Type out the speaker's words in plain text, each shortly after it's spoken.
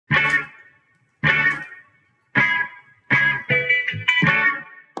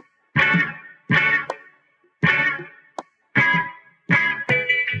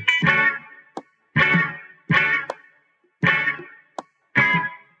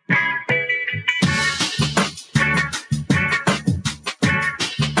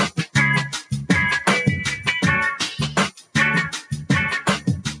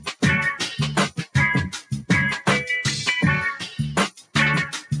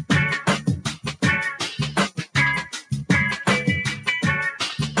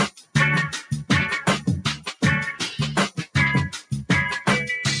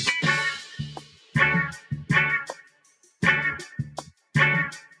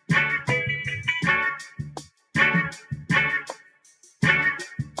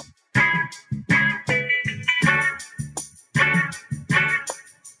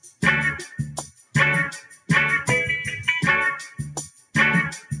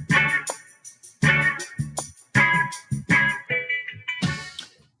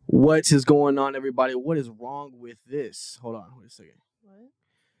What is going on, everybody? What is wrong with this? Hold on, wait a second. What?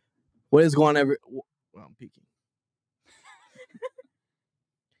 What is going on? Well, I'm peeking.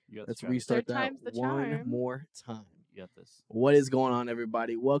 Let's restart Third that time's the one charm. more time. You got this. What is going on,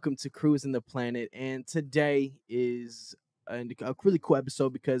 everybody? Welcome to Cruisin the Planet, and today is a really cool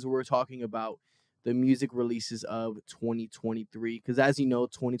episode because we're talking about the music releases of 2023. Because as you know,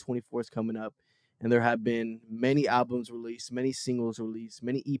 2024 is coming up, and there have been many albums released, many singles released,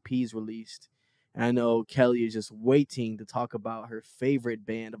 many EPs released. And I know Kelly is just waiting to talk about her favorite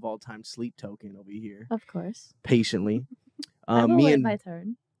band of all time, Sleep Token, over here. Of course. Patiently. I will wait my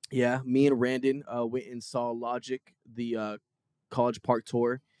turn. Yeah, me and Randon went and saw Logic, the College Park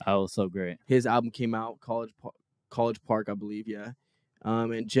tour. Oh, so great. His album came out, College Park, I believe, yeah.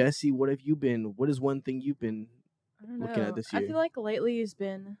 And Jesse, what is one thing you've been looking at this year? I feel like lately has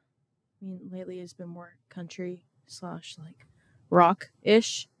been more country / like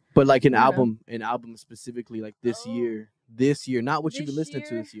rock-ish. But like an album specifically, like this Oh. year, not what you've been listening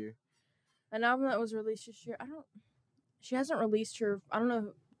to this year. An album that was released this year. She hasn't released her. I don't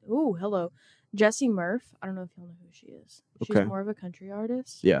know. Ooh, hello, Jessie Murph. I don't know if y'all know who she is. She's Okay. more of a country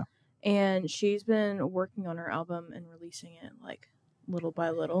artist. Yeah. And she's been working on her album and releasing it like little by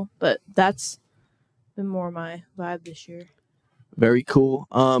little. But that's been more my vibe this year. Very cool.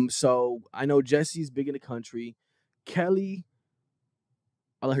 So I know Jesse's big into country. Kelly,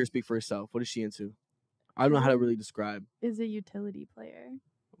 I'll let her speak for herself. What is she into? I don't know how to really describe. Is a utility player.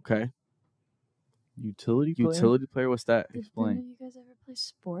 Okay. Utility player? Utility player? What's that? Explain. Did you guys ever play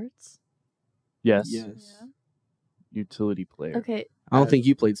sports? Yes. Yes. Yeah. Utility player. Okay. I don't think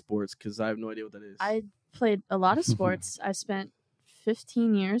you played sports because I have no idea what that is. I played a lot of sports. I spent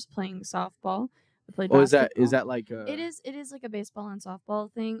 15 years playing softball. I played basketball. Is that like It is like a baseball and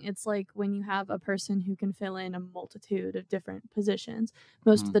softball thing. It's like when you have a person who can fill in a multitude of different positions.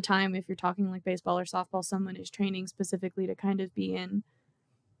 Most of the time, if you're talking like baseball or softball, someone is training specifically to kind of be in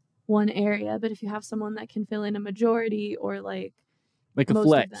one area. But if you have someone that can fill in a majority or like a most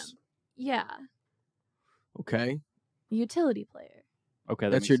flex. of them, yeah, Okay. utility player. Okay.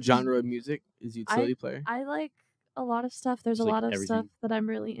 That's your genre of music is utility player? I like a lot of stuff. There's Just a like lot of stuff everything. that I'm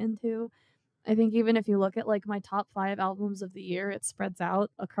really into. I think even if you look at like my top 5 albums of the year, it spreads out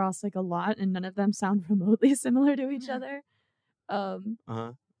across like a lot, and none of them sound remotely similar to each other.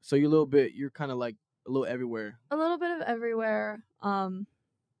 Uh-huh. So you're kind of like a little everywhere. A little bit of everywhere.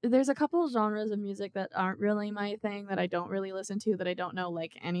 There's a couple of genres of music that aren't really my thing, that I don't really listen to, that I don't know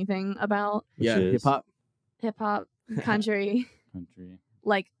like anything about. Yeah, Which is? hip hop. Hip hop, country, Country.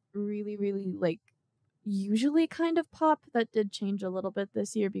 like really, really like usually kind of pop. That did change a little bit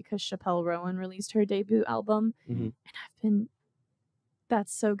this year because Chappelle Rowan released her debut album, Mhm. and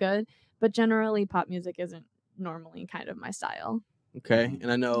that's so good. But generally, pop music isn't normally kind of my style. Okay.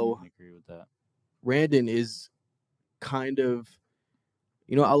 And I know I agree with that. Randon is kind of,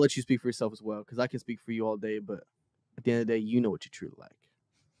 I'll let you speak for yourself as well because I can speak for you all day, but at the end of the day, you know what you truly like.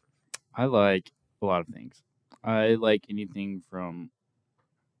 I like a lot of things. I like anything from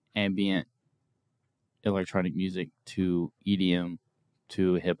ambient electronic music to EDM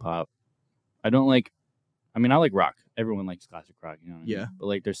to hip hop. I like rock. Everyone likes classic rock, you know what I mean? Yeah. But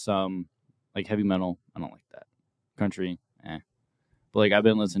like there's some like heavy metal, I don't like that. Country, But like I've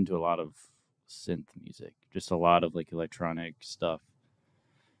been listening to a lot of synth music, just a lot of like electronic stuff.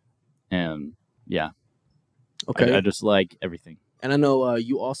 And yeah. Okay. I just like everything. And I know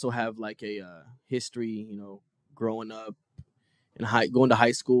you also have like a history, growing up and going to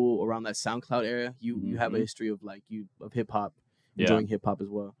high school around that SoundCloud era. You have a history of of hip hop, enjoying hip hop as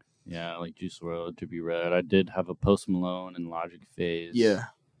well. Yeah, like Juice WRLD, To Be Red. I did have a Post Malone and Logic phase. Yeah.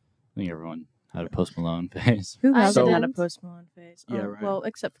 I think everyone had a Post Malone phase. Who I hasn't had a didn't. Post Malone phase? Yeah, right. Well,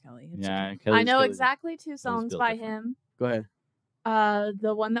 except for Kelly. It's Yeah, okay. I know Kelly's- exactly 2 songs built by different. him. Go ahead.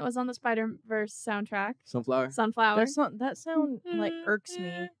 The one that was on the Spider-Verse soundtrack, Sunflower. Sunflower, That sound like irks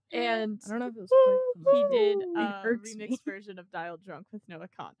me. and I don't know if it was played. he did It a irks me. remix version of Dial Drunk with Noah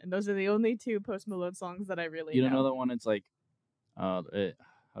Khan. And those are the only 2 Post Malone songs that I really You don't know the one? It's like, how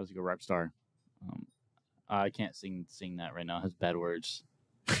does it go? Rockstar. I can't sing that right now. It has bad words.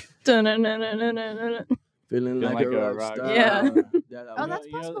 Dun-dun-dun-dun-dun-dun-dun. Feeling like, a rock star. Yeah. Oh, that's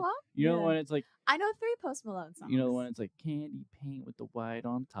you Post know- Malone? You know the Yeah. one? It's like, I know 3 Post Malone songs. you know the one? It's like candy paint with the white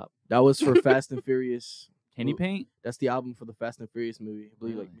on top. That was for Fast and Furious. Candy Ooh. paint? That's the album for the Fast and Furious movie. I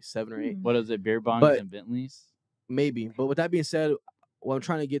believe like Really? 7 or 8. What is it? Beer bongs But- and Bentleys? Maybe. But with that being said, what I'm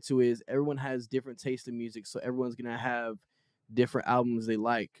trying to get to is everyone has different taste in music, so everyone's gonna have different albums they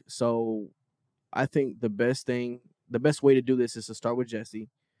like. So I think the best way to do this is to start with Jesse.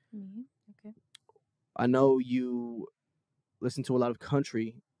 Me? Okay. I know you listen to a lot of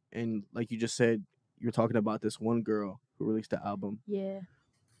country. and like you just said, you're talking about this one girl who released the album. Yeah.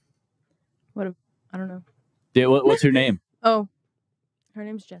 I don't know. Yeah, what's her name? Oh, her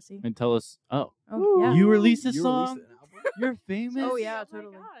name's Jessie. And tell us. Oh, Oh, yeah. you released this You song? released an album? You're famous. Oh, yeah, my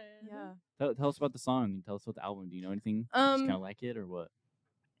totally. God. Yeah. Tell us about the song. Tell us about the album. Do you know anything? Just kind of like it or what?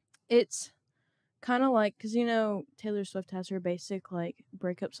 It's kind of like, because, Taylor Swift has her basic, like,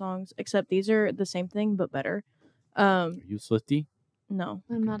 breakup songs, except these are the same thing, but better. Are you a Swiftie? No.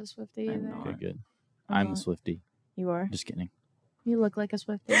 I'm not a Swiftie I'm either. not. Okay, good. I'm I'm a not. Swiftie. You are? Just kidding. You look like a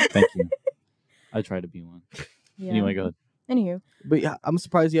Swiftie. Thank you. I try to be one. Yeah. Anyway, go ahead. Anywho. But yeah, I'm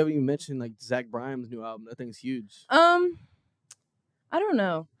surprised you haven't even mentioned like Zach Bryan's new album. That thing's huge. I don't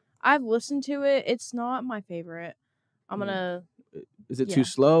know. I've listened to it. It's not my favorite. I'm gonna. Is it Yeah. too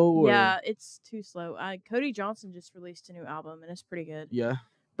slow? Or? Yeah, it's too slow. Cody Johnson just released a new album and it's pretty good. Yeah.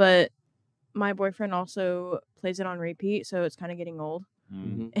 But my boyfriend also plays it on repeat, so it's kind of getting old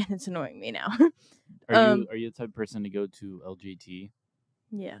Mm-hmm. and it's annoying me now. Are you the type of person to go to LGT?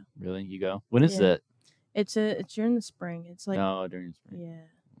 Yeah, Really? You go? When is Yeah. it? it's during the spring. It's like No, during spring. yeah,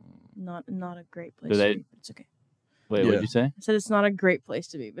 not a great place Do to they- be, but it's okay. Wait, Yeah. what did you say? I said it's not a great place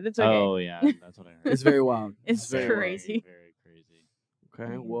to be, but it's okay. Oh yeah, that's what I heard. It's very wild. It's very Very, crazy. Very crazy.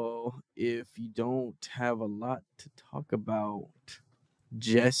 Okay. Mhm. Well, if you don't have a lot to talk about,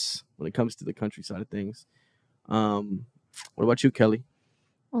 Jess, when it comes to the country side of things, what about you, Kelly?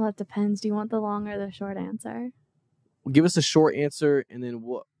 Well, that depends. Do you want the long or the short answer? Give us a short answer and then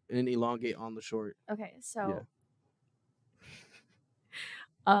elongate on the short. Okay, so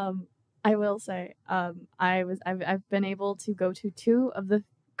I will say I've been able to go to 2 of the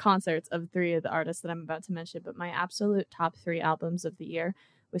concerts of 3 of the artists that I'm about to mention, but my absolute top 3 albums of the year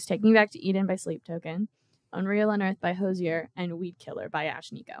was Take Me Back to Eden by Sleep Token, Unreal on Earth by Hosier, and Weed Killer by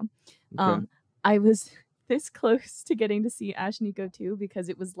Ash Nico. Okay. I was this close to getting to see Ash Nico too because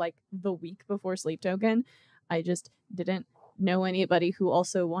it was like the week before Sleep Token. I just didn't know anybody who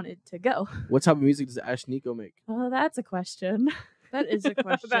also wanted to go. What type of music does Ash Nico make? Oh, that's a question. That is a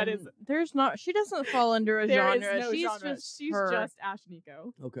question. That is- There's not. She doesn't fall under a There is genre. no She's genre. just She's her. just Ash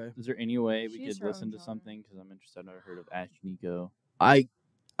Nico. Okay. Is there any way we She's could her own listen to genre. something? Because I'm interested. I've never heard of Ash Nico. I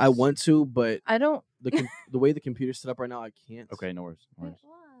want to, but I don't. the way the computer's set up right now, I can't. Okay, no worries. No worries.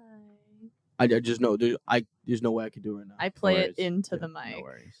 Why? I just know there's no way I could do it right now. I play worries. it into Yeah, the mic. No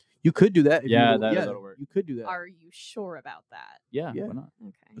worries. You could do that. If Yeah, you, that'll work. You could do that. Are you sure about that? Yeah, Yeah. why not?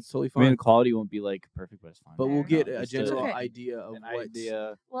 Okay. It's totally I fine. mean, the quality won't be like perfect, but it's fine. but we'll Fair get No, a just general Okay. idea of an what.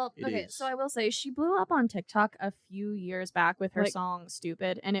 idea. Well, It okay, is. so I will say she blew up on TikTok a few years back with her Like- song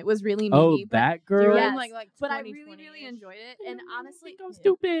 "Stupid," and it was really Oh, meaty. that You're girl. Yes, in like but I really, really 2020-ish. enjoyed it. And honestly, I'm Yeah.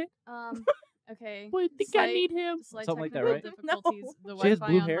 stupid. Okay. Boy, think I Slight- need him. Slight Something like that, technical right? difficulties. The She has Wi-Fi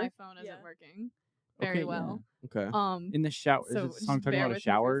blue on hair? my phone isn't Yeah. working very Okay, well. Okay. In the shower. So is this just song talking bear about a with me for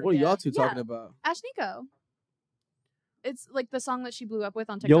a shower? second. What are y'all Yeah. two Yeah. talking about? Ash Nico. It's like the song that she blew up with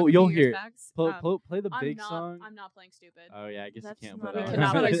on TikTok. You'll- a few you'll years hear it. back. Play the I'm big not, song. I'm not playing Stupid. Oh yeah, I guess That's you can't not put a- that. We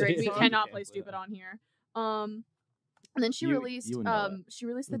cannot Not a play, great we song. cannot You play can't Stupid that. on here. And then she You- released you would know that. she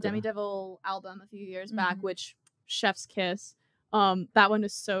released the Okay. Demi Devil album a few years back, Mhm. which Chef's Kiss. That one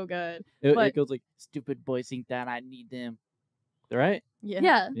is so good. It But- goes like, "Stupid boys think that I need them." Right?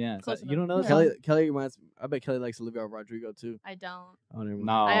 Yeah. Yeah. Close You don't know enough. that song? Kelly reminds. I bet Kelly likes Olivia Rodrigo too. I don't. Oh, never mind.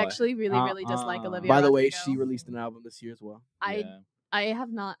 No. I actually really dislike Olivia By the way, Rodrigo. she released an album this year as well. Yeah.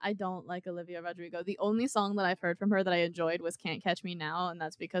 I don't like Olivia Rodrigo. The only song that I've heard from her that I enjoyed was Can't Catch Me Now, and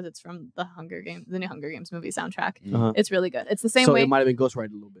that's because it's from the new Hunger Games movie soundtrack. Uh-huh. It's really good. It's the same So way. it might have been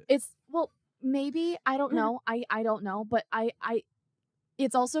ghostwritten a little bit. It's maybe I don't know. I don't know, but I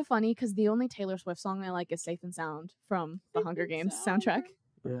it's also funny because the only Taylor Swift song I like is Safe and Sound from the Hunger Games soundtrack.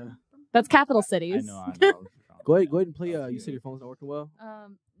 Yeah. That's Capital I Cities. know. I know. Go ahead and play. You said your phone's not working well. Go ahead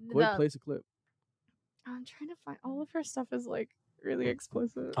The- and play us a clip. I'm trying to find all of her stuff is like really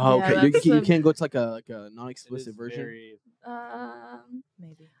explicit. Oh, Yeah, okay. that's You can't go to like a non-explicit It is version. very-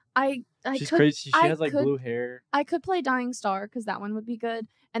 Maybe. I She's could crazy. She I has like could- blue hair. I could play Dying Star because that one would be good.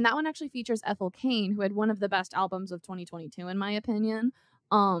 And that one actually features Ethel Cain, who had one of the best albums of 2022, in my opinion.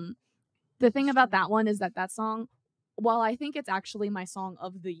 The thing about that one is that song, while I think it's actually my song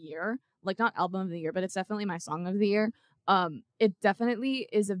of the year, like not album of the year, but it's definitely my song of the year. It definitely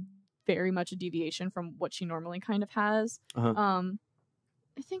is very much a deviation from what she normally kind of has. Uh-huh.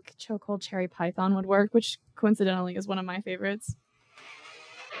 I think Chokehold Cherry Python would work, which coincidentally is one of my favorites.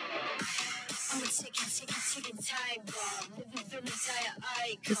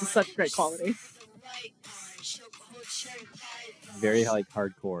 This is such great quality. Very like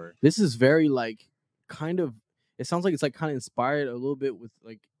hardcore. This is very like kind of. It sounds like it's like kind of inspired a little bit with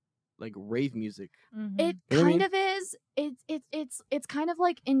like like rave music. It You know what I kind mean? of is. It's kind of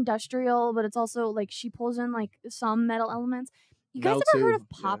like industrial, but it's also like she pulls in like some metal elements. You guys Metal ever heard too, of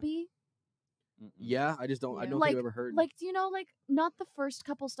yeah. Poppy? Yeah, I just don't. I Yeah. don't Like, think I've ever heard. like, do you know, like, not the first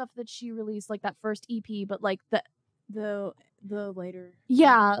couple stuff that she released, like that first EP, but like The later.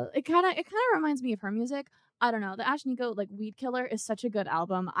 yeah, it kind of reminds me of her music. I don't know. The Ash Nico like Weed Killer is such a good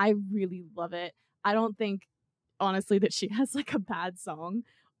album. I really love it. I don't think honestly that she has like a bad song.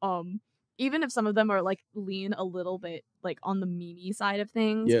 Even if some of them are like lean a little bit like on the memey side of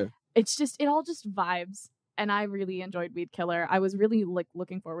things, Yeah. it's just it all just vibes. And I really enjoyed Weed Killer. I was really like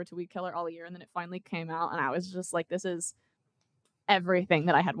looking forward to Weed Killer all year, and then it finally came out, and I was just like, this is everything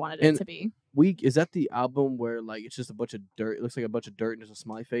that I had wanted it And to be. Is that the album where like it's just a bunch of dirt? It looks like a bunch of dirt and there's a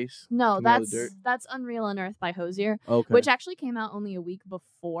smiley face. No, coming out of the dirt? that's Unreal Unearthed by Hosier, Okay. which actually came out only a week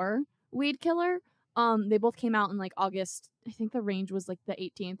before Weed Killer. They both came out in like August. I think the range was like the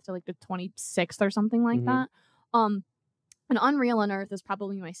 18th to like the 26th or something like Mhm. that. And Unreal Unearthed is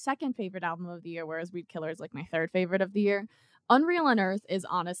probably my second favorite album of the year, whereas Weed Killer is like my third favorite of the year. Unreal Unearthed is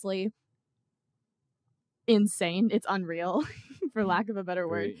honestly insane. It's unreal, for lack of a better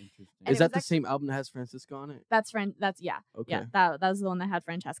word. Very interesting. And Is it that was the actually- same album that has Francisca on it? That's yeah. Okay. Yeah, that was the one that had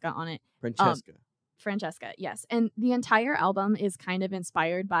Francesca on it. Francesca. Yes. And the entire album is kind of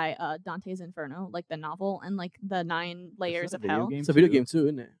inspired by Dante's Inferno, like the novel, and like the 9 layers Is that of a video hell. game It's a video too? game too,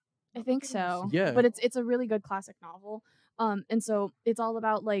 isn't it? I think so. Yeah. But it's a really good classic novel. And so it's all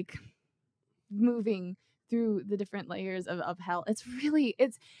about like moving through the different layers of hell. It's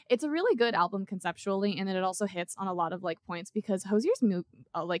a really good album conceptually, and then it also hits on a lot of like points because Hosier's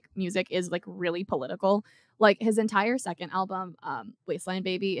like music is like really political. Like his entire second album, Wasteland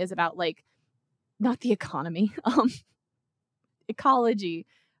Baby, is about like not the economy, ecology,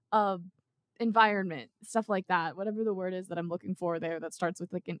 environment, stuff like that. Whatever the word is that I'm looking for there that starts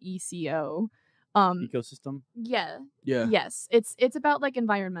with like an ECO. Ecosystem. Yeah. Yeah. Yes. It's about like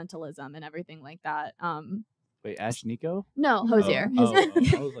environmentalism and everything like that. Wait, Ash Nico? No, Hosier. Oh,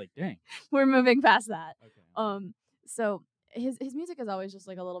 His- I was like, dang. We're moving past that. Okay. So his music is always just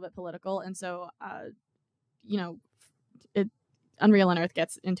like a little bit political, and so you know, Unreal Unearthed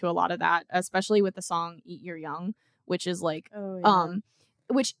gets into a lot of that, especially with the song Eat Your Young, which is like Oh yeah.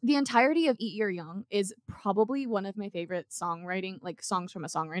 which the entirety of Eat Your Young is probably one of my favorite songwriting, like songs from a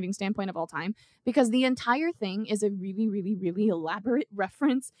songwriting standpoint of all time, because the entire thing is a really, really, really elaborate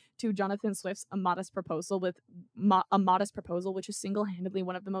reference to Jonathan Swift's A Modest Proposal A Modest Proposal, which is single-handedly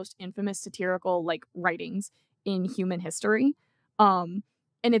one of the most infamous satirical like writings in human history.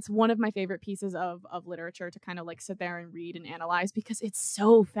 And it's one of my favorite pieces of literature to kind of like sit there and read and analyze because it's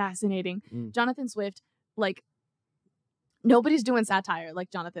so fascinating. Mm. Jonathan Swift, like, nobody's doing satire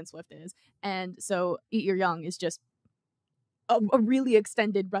like Jonathan Swift is. And so Eat Your Young is just a really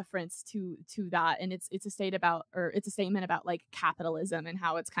extended reference to that. And it's a statement about like capitalism and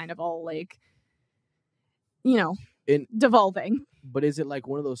how it's kind of all like, you know, devolving. But is it like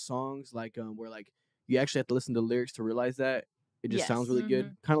one of those songs like where like you actually have to listen to the lyrics to realize that? It just sounds really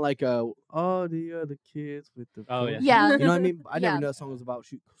good. Kind of like all the other kids with the Oh, phone. yeah. Yeah. You know what I mean? I never Yeah. knew that song was about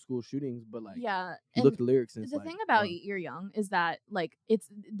school shootings, but like Yeah. you look at the lyrics and it's The like thing about wow. Eat Your Young is that like it's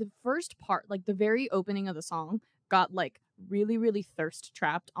the first part, like the very opening of the song got like really, really thirst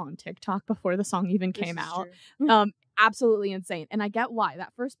trapped on TikTok before the song even This came is out. true. Absolutely insane. And I get why.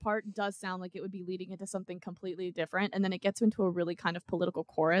 That first part does sound like it would be leading into something completely different. And then it gets into a really kind of political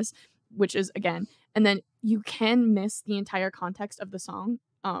chorus, which is again, and then you can miss the entire context of the song,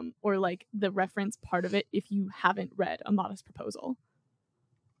 or like the reference part of it if you haven't read A Modest Proposal.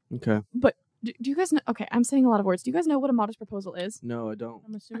 Okay. But do you guys know? Okay, I'm saying a lot of words. Do you guys know what A Modest Proposal is? No, I don't.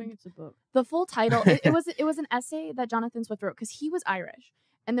 I'm assuming it's a book. The full title, it was an essay that Jonathan Swift wrote because he was Irish.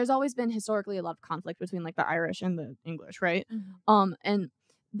 And there's always been historically a lot of conflict between like the Irish and the English, right? Mhm. And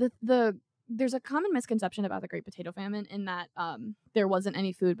there's a common misconception about the Great Potato Famine in that there wasn't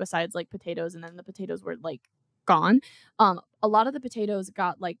any food besides like potatoes, and then the potatoes were like gone. A lot of the potatoes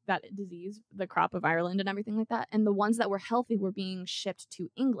got like that disease, the crop of Ireland and everything like that, and the ones that were healthy were being shipped to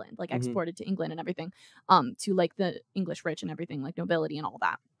England, like Mhm. exported to England and everything, to like the English rich and everything, like nobility and all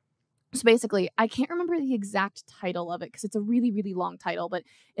that. So basically, I can't remember the exact title of it because it's a really, really long title, but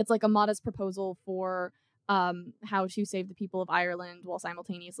it's like a modest proposal for how to save the people of Ireland while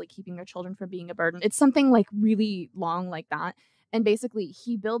simultaneously keeping their children from being a burden. It's something like really long like that. And basically,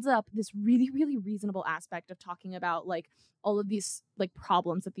 he builds up this really, really reasonable aspect of talking about like all of these like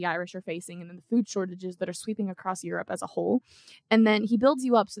problems that the Irish are facing and then the food shortages that are sweeping across Europe as a whole. And then he builds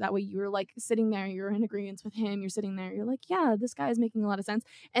you up so that way you're like sitting there, you're in agreement with him, you're sitting there, you're like, yeah, this guy is making a lot of sense.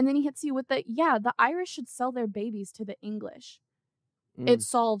 And then he hits you with the Irish should sell their babies to the English. It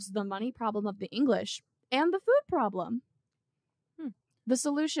solves the money problem of the English and the food problem. The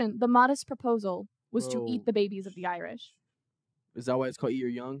solution, the modest proposal, was to eat the babies of the Irish. Is that why it's called Eat Your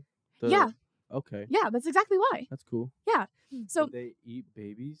Young? Yeah. Okay. Yeah, that's exactly why. That's cool. Yeah. So Did they eat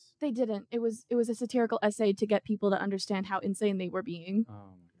babies? they didn't. It was a satirical essay to get people to understand how insane they were being. Oh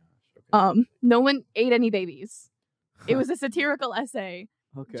my gosh. Okay. No one ate any babies. It was a satirical essay.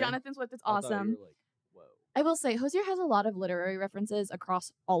 Okay. Jonathan Swift, it's I thought you awesome. were like, whoa. I will say Hozier has a lot of literary references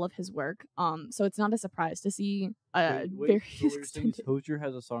across all of his work. So it's not a surprise to see very So what you're saying is extended Hozier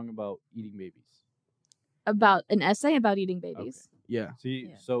has a song about eating babies. about an essay about eating babies. Yeah. See,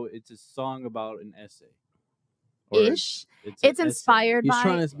 Yeah. so it's a song about an essay. Or Ish. an It's essay. inspired He's by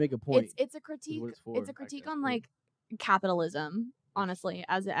trying to make a point. it's a critique. what it's for, It's a I critique guess, on yeah. like capitalism, honestly,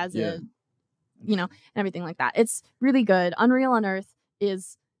 as Yeah. a you know, and everything like that. It's really good. Unreal on Earth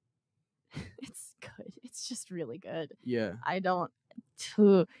is it's good. It's just really good. Yeah. I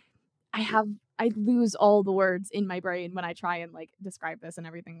lose all the words in my brain when I try and like describe this and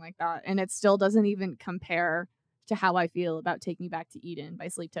everything like that. And it still doesn't even compare to how I feel about Take Me Back to Eden by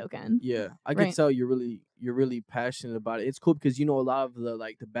Sleep Token. Yeah. I can Right. tell you're really passionate about it. It's cool because you know a lot of the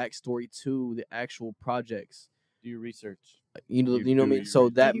backstory to the actual projects. Do your research. You know You what I do mean? your So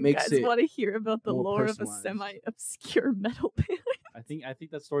research. that Do you makes guys it want to hear about the more lore of a personalized. semi-obscure metal band? I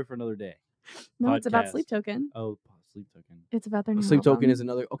think that's story for another day. No, it's about Podcast. Sleep Token. Oh, Sleep Token. It's about their new Sleep Token album. is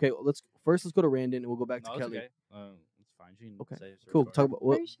another. Okay, let's go to Randon and we'll go back No, to it's Kelly. okay. It's fine. She can Okay, say it's Cool. recorded. Talk about Are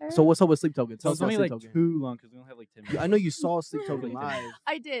what. you sure? So what's up with Sleep Token? So Tell it's us about only Sleep like Token. too long because we don't have like 10 minutes. I know you saw Sleep Token Like live.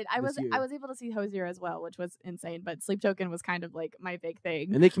 I did. I this was year. able to see Hozier as well, which was insane. But Sleep Token was kind of like my big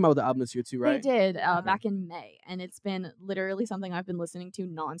thing. And they came out with the album this year too, right? They did Okay. back in May, and it's been literally something I've been listening to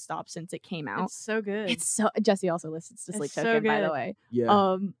nonstop since it came out. It's so good. It's so Jesse also listens to It's Sleep so Token, by the good. way.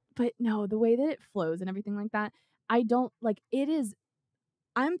 Yeah. But no, the way that it flows and everything like that, I don't like. It is.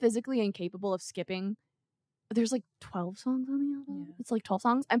 I'm physically incapable of skipping. There's like 12 songs on the album. Yeah. It's like 12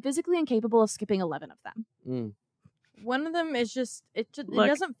 songs. I'm physically incapable of skipping 11 of them. One of them is just it Look.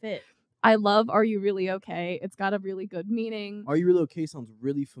 doesn't fit. I love Are You Really Okay? It's got a really good meaning. Are You Really Okay sounds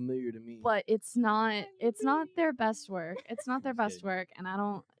really familiar to me. But it's not their best work. It's not their It's best good. work, and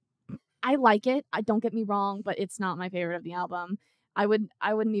I like it. I don't get me wrong, but it's not my favorite of the album. I wouldn't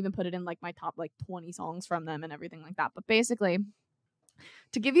even put it in like my top like 20 songs from them and everything like that. But basically,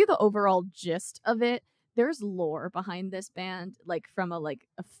 to give you the overall gist of it, there's lore behind this band, like from a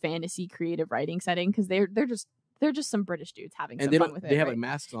fantasy creative writing setting, because they're just some British dudes having and some they fun don't. with it. They have right? like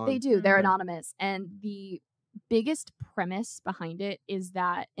masks on. They do. They're Okay. anonymous. And the biggest premise behind it is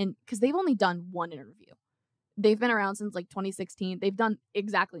that, and because they've only done one interview. They've been around since like 2016. They've done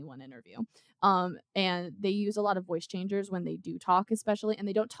exactly one interview. And they use a lot of voice changers when they do talk, especially, and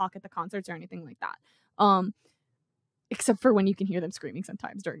they don't talk at the concerts or anything like that. Except for when you can hear them screaming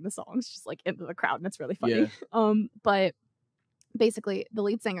sometimes during the songs, just like into the crowd, and it's really funny. Yeah. But basically, the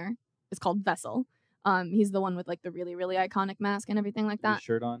lead singer is called Vessel. He's the one with like the really, really iconic mask and everything like With the that.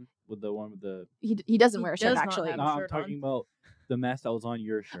 shirt on with the one with the. He doesn't He wear a shirt does not actually. have No, a I'm shirt talking on. about the mask that was on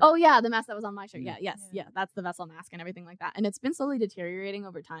your shirt. Oh yeah, the mask that was on my shirt. Yeah, Yeah. yes, yeah, that's the Vessel mask and everything like that. And it's been slowly deteriorating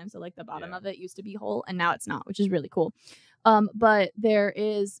over time. So like the bottom Yeah. of it used to be whole, and now it's not, which is really cool. But there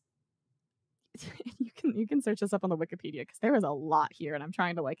is. You can search this up on the Wikipedia because there is a lot here, and I'm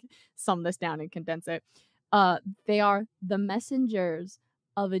trying to like sum this down and condense it. They are the messengers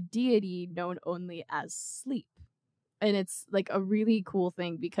of a deity known only as sleep, and it's like a really cool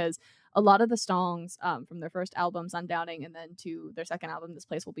thing because a lot of the songs from their first album Sundowning and then to their second album This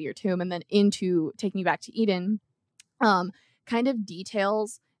Place Will Be Your Tomb and then into Take Me Back to Eden kind of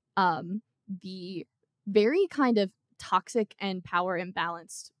details the very kind of toxic and power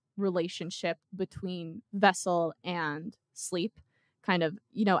imbalanced relationship between Vessel and Sleep, kind of,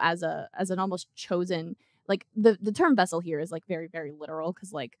 you know, as an almost chosen, like the term vessel here is like very, very literal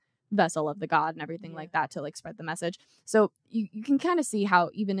because like vessel of the god and everything like that to like spread the message. So you can kind of see how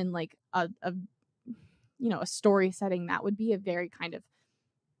even in like a story setting that would be a very kind of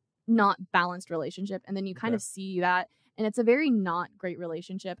not balanced relationship, and then you kind of see that, and it's a very not great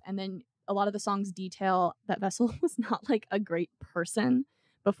relationship. And then a lot of the songs detail that Vessel was not like a great person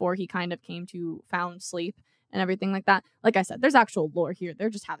before he kind of came to found Sleep and everything like that. Like I said, there's actual lore here. They're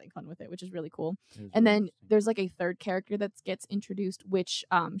just having fun with it, which is really cool. And then there's like a third character that gets introduced, which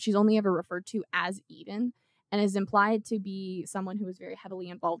she's only ever referred to as Eden, and is implied to be someone who was very heavily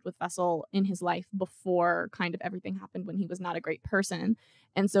involved with Vessel in his life before kind of everything happened when he was not a great person.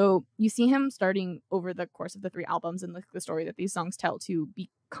 And so you see him starting over the course of the 3 albums and the story that these songs tell to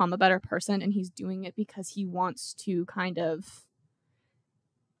become a better person, and he's doing it because he wants to kind of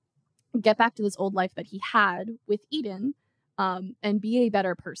get back to this old life that he had with Eden, and be a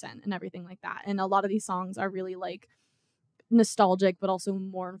better person and everything like that. And a lot of these songs are really like nostalgic, but also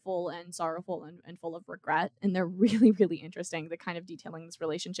mournful and sorrowful and full of regret. And they're really, really interesting. The kind of detailing this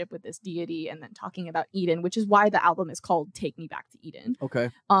relationship with this deity and then talking about Eden, which is why the album is called Take Me Back to Eden. Okay.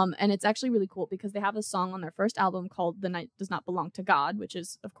 And it's actually really cool because they have a song on their first album called The Night Does Not Belong to God, which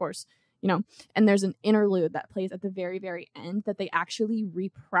is, of course, and there's an interlude that plays at the very, very end that they actually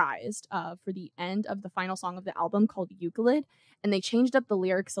reprised for the end of the final song of the album called Euclid. And they changed up the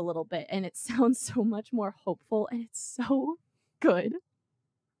lyrics a little bit, and it sounds so much more hopeful, and it's so good.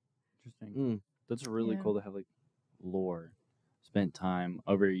 Interesting. That's really Yeah. cool to have like lore. Spent time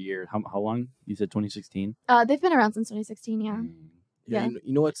over a year. How long? You said 2016. They've been around since 2016, yeah. Yeah. Yeah.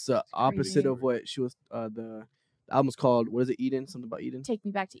 You know what's the opposite crazy. of what she was? The album's called, what is it? Eden? Something about Eden? Take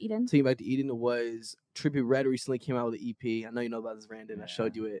Me Back to Eden. Take Me Back to Eden was Trippie Redd recently came out with an EP. I know you know about this, Brandon. I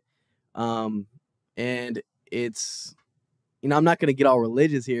showed you it. And it's, I'm not gonna get all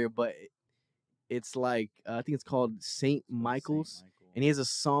religious here, but it's like I think it's called Saint Michael's, and he has a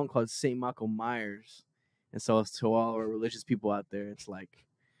song called Saint Michael Myers. And so it's to all our religious people out there, it's like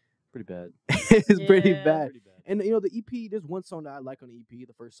Pretty bad. it's pretty Yeah. bad. Pretty bad. And the EP, there's one song that I like on the EP,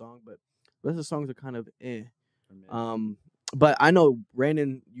 the first song, but the rest of the songs are kind of eh. But I know,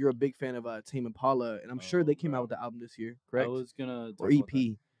 Brandon, you're a big fan of Tame Impala, and I'm sure they came out with the album this year, correct? I was gonna talk Or about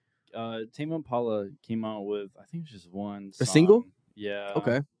EP. that. Tame Impala came out with, I think it's just one A song. single? Yeah.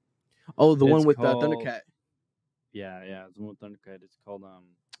 Okay. Oh, the one It's with called- Thundercat. Yeah, it's the one with Thundercat. It's called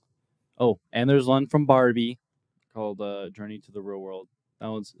Oh, and there's one from Barbie called Journey to the Real World.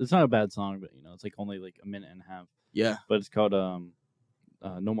 It's not a bad song, but it's like only like a minute and a half. Yeah. But it's called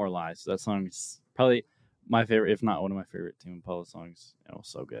No More Lies. That song is probably my favorite, if not one of my favorite Tame Impala songs. It was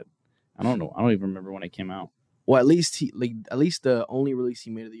so good. I don't know. I don't even remember when it came out. Well, at least the only release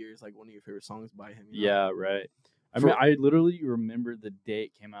he made of the year is like one of your favorite songs by him. Yeah, right. I For- mean, I literally remember the day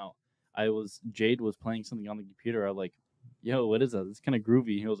it came out. Jade was playing something on the computer. I was like, yo, what is that? It's kind of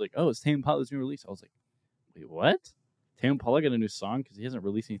groovy. He was like, oh, it's Tame Impala's new release. I was like, wait, what? Tame Impala got a new song? Because he hasn't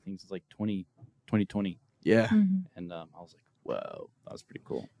released anything since like 2020. Yeah. And I was like, whoa, that was pretty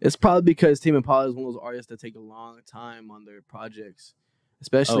cool. It's probably because Tame Impala is one of those artists that take a long time on their projects,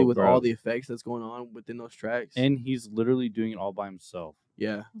 especially with bro. all the effects that's going on within those tracks. And he's literally doing it all by himself.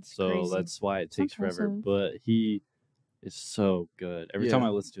 yeah. It's So crazy. that's why it takes forever. impressive. But he is so good. Every time Yeah.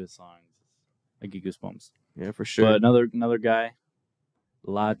 I listen to his songs, I get goosebumps. Yeah, for sure. But another guy,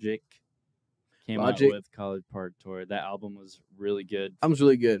 Logic, came Logic. out with College Park Tour. That album was really good. Album's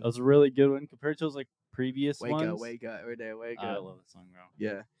really good. That was a really good one compared to those like previous Wake ones. up, wake up, every day, wake I up. love that song, bro.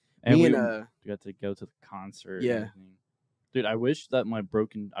 Yeah. And Me we and got to go to the concert. Yeah. And everything. Dude, I wish I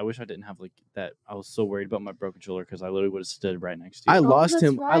didn't have like that. I was so worried about my broken shoulder because I literally would have stood right next to you. I lost that's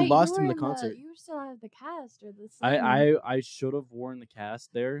him. I right. lost You him were in the concert. You were still out of the cast or the. I should have worn the cast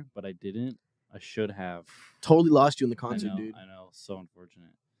there, but I didn't. I should have. Totally lost you in the I concert, know, dude. I know. So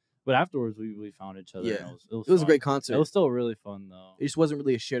unfortunate. But afterwards, we found each other. Yeah. And it was It was a fun. great concert. It was still really fun though. It just wasn't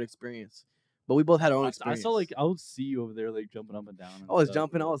really a shared experience. But we both had our own I experience. saw I would see you over there like jumping up and down. And I was stuff.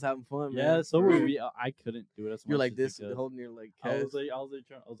 jumping, I was having fun, man. Yeah, so For were real. we. I couldn't do it as much. You're like just this, because holding your like I was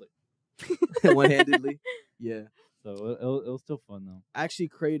cast like one-handedly. Yeah. So it was still fun though. I actually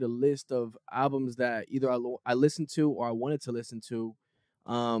created a list of albums that either I listened to or I wanted to listen to.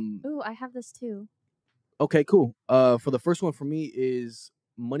 Ooh, I have this too. Okay, cool. For the first one for me is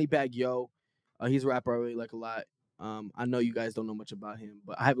Moneybagg Yo. He's a rapper I really like a lot. I know you guys don't know much about him,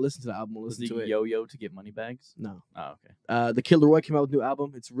 but I haven't listened to the album. Was Listen he to it. yo-yo to get money bags? No. Oh, okay. The Kid Leroy came out with a new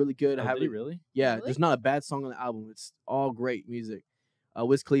album. It's really good. I Oh, did haven't he really? Yeah, Really? there's not a bad song on the album. It's all great music.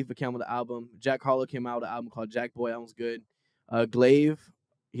 Wiz Khalifa came out with the album. Jack Harlow came out with an album called Jack Boy. That one's good. Glaive,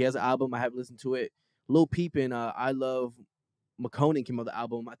 he has an album. I haven't listened to it. Lil Peep and I Love McConan came out with the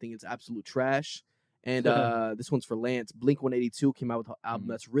album. I think it's absolute trash. And this one's for Lance. Blink 182 came out with an album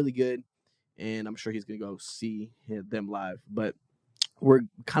that's really good. And I'm sure he's going to go see them live. But we're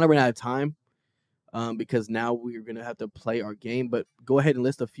kind of running out of time because now we're going to have to play our game. But go ahead and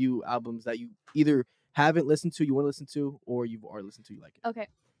list a few albums that you either haven't listened to, you want to listen to, or you've already listened to, you like it. Okay.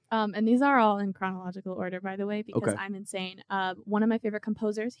 And these are all in chronological order, by the way, because Okay. I'm insane. One of my favorite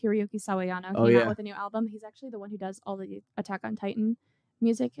composers, Hiroyuki Sawayama, Oh, came yeah. out with a new album. He's actually the one who does all the Attack on Titan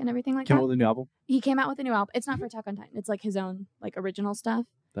music and everything like Came that. out with a new album. He came out with a new album. It's not for Attack on Titan. It's like his own like original stuff.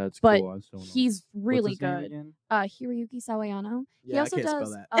 That's But cool. I still know. he's really What's his name good. again? Hiroyuki Sawayama. He Yeah, also I can't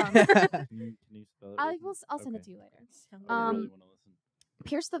does. spell that. Can you spell it? I'll send it to you later. I really Um, want to listen.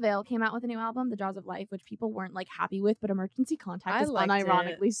 Pierce the Veil came out with a new album, The Jaws of Life, which people weren't like happy with, but Emergency Contact I is liked it.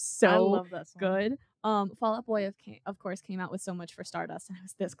 unironically I so love that song. good. Fall Out Boy of course came out with So Much for Stardust, and I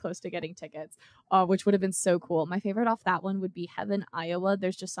was this close to getting tickets, which would have been so cool. My favorite off that one would be Heaven, Iowa.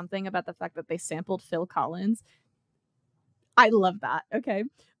 There's just something about the fact that they sampled Phil Collins. I love that. Okay.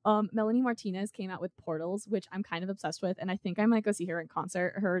 Melanie Martinez came out with Portals, which I'm kind of obsessed with, and I think I might go see her in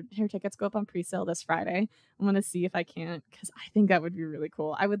concert. Her tickets go up on pre-sale this Friday. I'm gonna see if I can, because I think that would be really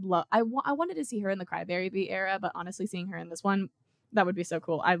cool. I would love. I wanted to see her in the Crybaby era, but honestly, seeing her in this one, that would be so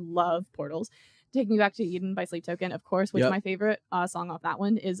cool. I love Portals. Take Me Back to Eden by Sleep Token, of course, which my favorite song off that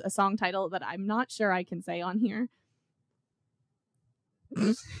one is a song title that I'm not sure I can say on here.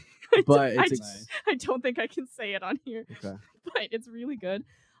 But I don't think I can say it on here. Okay. But it's really good.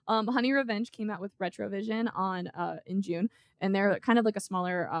 Honey Revenge came out with Retrovision in June, and they're kind of like a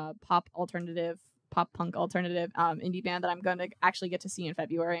smaller pop punk alternative indie band that I'm going to actually get to see in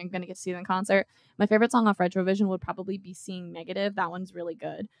February. I'm going to get to see them in concert. My favorite song off Retrovision would probably be Seeing Negative. That one's really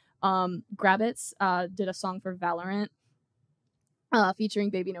good. Grabbits did a song for Valorant featuring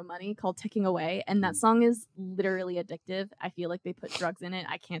Baby No Money called Ticking Away, and that song is literally addictive. I feel like they put drugs in it.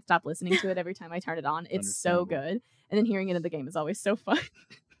 I can't stop listening to it every time I turn it on. It's so good. And then hearing it in the game is always so fun.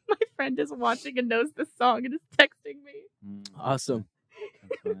 My friend is watching and knows this song and is texting me. Awesome.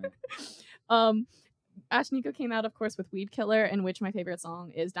 Ashnika came out, of course, with Weed Killer, in which my favorite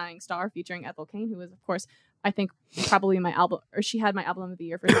song is Dying Star, featuring Ethel Cain, who is, of course, I think probably my album, or she had my album of the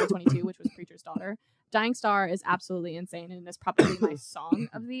year for 2022, which was Preacher's Daughter. Dying Star is absolutely insane and is probably my song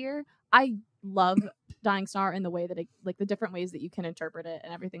of the year. I love Dying Star in the way that it, like the different ways that you can interpret it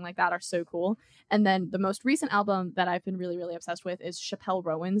and everything like that are so cool. And then the most recent album that I've been really, really obsessed with is Chappelle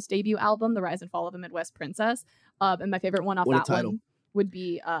Rowan's debut album, The Rise and Fall of a Midwest Princess. And my favorite one off that one would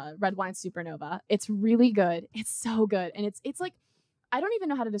be Red Wine Supernova. It's really good. It's so good. And it's like, I don't even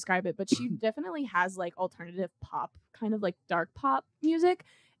know how to describe it, but she definitely has like alternative pop, kind of like dark pop music.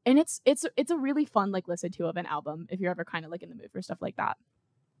 And it's a really fun like listen to of an album if you're ever kind of like in the mood for stuff like that.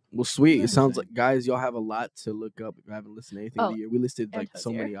 Well, sweet. It sounds like, guys, y'all have a lot to look up if you haven't listened to anything of the year. We listed like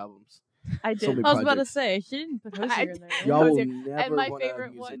so many albums. I did. So many I was about to projects. say she didn't put Hosier in there. Right? Y'all will Hosier. never And my wanna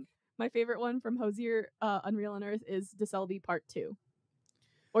favorite use it. my favorite one from Hosier, Unreal on Earth, is DeSelby Part 2.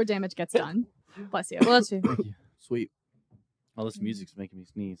 Or Damage Gets Done. Bless you. Bless you. Sweet. All this music's making me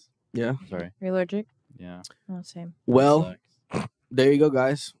sneeze. Yeah. Sorry. Are you allergic? Yeah. Oh, same. Well, there you go,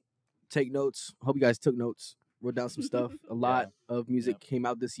 guys. Take notes. Hope you guys took notes. Wrote down some stuff. A lot of music came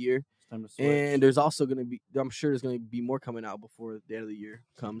out this year. It's time to switch. And there's also going to be, I'm sure there's going to be more coming out before the end of the year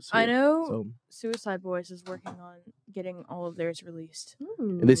comes. I here. know So, Suicide Boys is working on getting all of theirs released.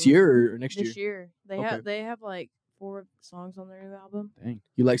 and this year or next This year? year. They have like 4 songs on their new album. Dang.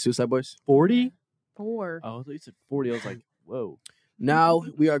 You like Suicide Boys? 40? 4. Oh, I thought you said 40. I was like, whoa. Now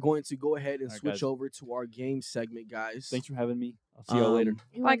we are going to go ahead and All right, switch guys. over to our game segment, guys. Thanks for having me. I'll see y'all later.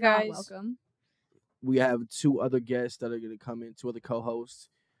 You Bye, are not guys. welcome. We have 2 other guests that are going to come in, 2 other co-hosts.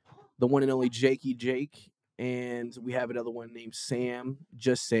 The one and only Jakey Jake, and we have another one named Sam.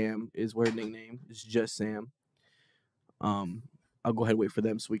 Just Sam is her nickname. It's Just Sam. I'll go ahead and wait for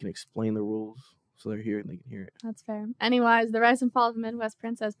them so we can explain the rules so they're here and they can hear it. That's fair. Anyways, The Rise and Fall of the Midwest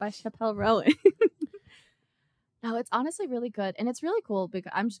Princess by Chappelle Rowan. No, it's honestly really good, and it's really cool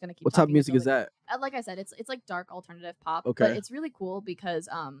because I'm just gonna keep. What type of talking music is until that? Like I said, it's like dark alternative pop. Okay. But it's really cool because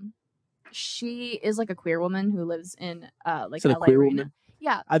she is like a queer woman who lives in like Is it a LA queer arena. woman?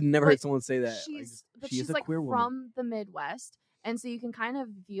 Yeah, I've never but heard someone say that. she's a like queer woman. from the Midwest, and so you can kind of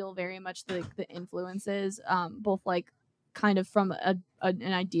feel very much the influences, both like kind of from an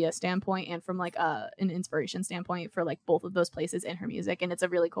idea standpoint and from like an inspiration standpoint for like both of those places in her music, and it's a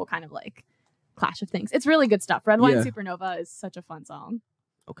really cool kind of like clash of things. It's really good stuff. Red Wine Yeah. Supernova is such a fun song.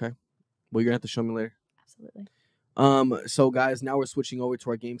 Okay. Well, you're going to have to show me later. Absolutely. So guys, now we're switching over to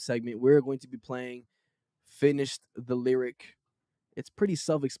our game segment. We're going to be playing Finished the Lyric. It's pretty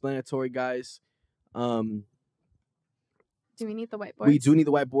self-explanatory, guys. Do we need the whiteboard? We do need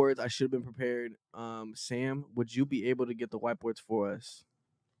the whiteboards. I should have been prepared. Sam, would you be able to get the whiteboards for us?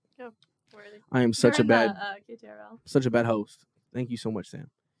 Go. Where are they? I am such a They're in bad the, KTRL. such a bad host. Thank you so much, Sam.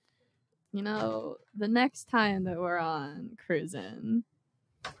 You know, the next time that we're on Cruisin,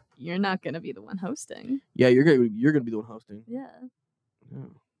 you're not gonna be the one hosting. Yeah, you're gonna be the one hosting. Yeah. Yeah,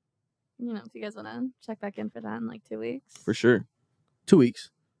 You know, if you guys wanna check back in for that in like 2 weeks. for sure. 2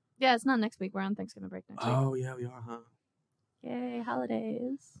 weeks. Yeah, it's not next week. We're on Thanksgiving break next week. Oh yeah, we are, huh? Yay,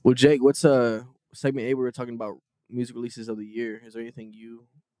 holidays. Well, Jake, what's segment A? We were talking about music releases of the year. Is there anything you?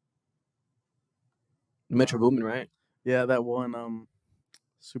 Metro Boomin, right? Yeah, that one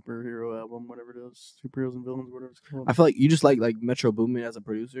superhero album, whatever it is, superheroes and villains, whatever it's called. I feel like you just like Metro Boomin as a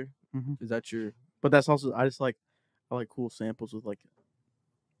producer. Mhm. Is that your? But that's also I like cool samples with like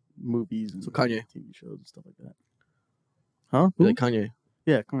movies and So Kanye. TV shows and stuff like that. Huh? You Who? like Kanye.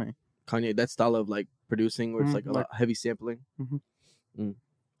 Yeah, Kanye. Kanye, that style of like producing where it's like a lot heavy sampling. I think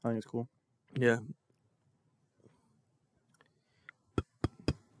it's cool. Yeah.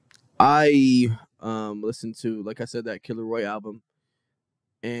 I listened to, like I said, that Killer Roy album,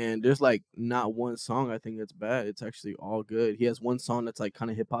 and there's like not one song I think that's bad. It's actually all good. He has one song that's like kind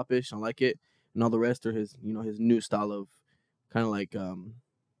of hip hop ish. I like it, and all the rest are his his new style of kind of like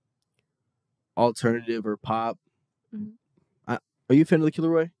alternative or pop. Are you a fan of the Killer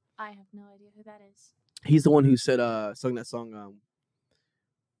Roy? I have no idea who that is. He's the one who said sung that song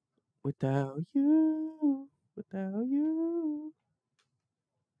without you.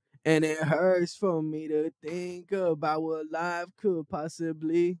 And it hurts for me to think about what life could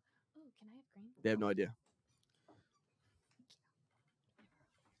possibly. Oh, can I have green? They have no idea.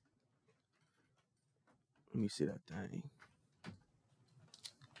 Let me see that thing.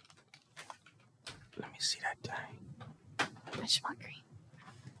 I just want green.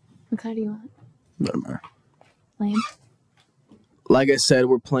 What color do you want? Doesn't matter. Lame. Like I said,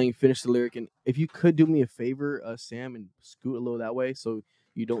 we're playing Finish the Lyric, and if you could do me a favor, Sam, and scoot a little that way so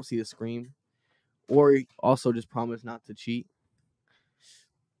you don't see the screen, or also just promise not to cheat.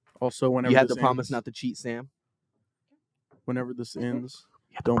 Also, whenever You have this to promise ends, not to cheat, Sam. Whenever this ends,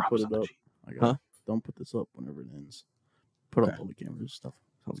 You have to don't promise put it not to up. cheat. Huh? Don't put this up whenever it ends. Put Okay. up all the cameras and stuff.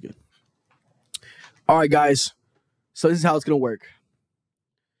 Sounds good. All right, guys. So this is how it's gonna work.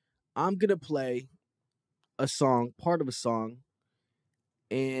 I'm gonna play a song, part of a song,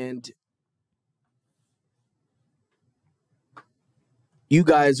 and you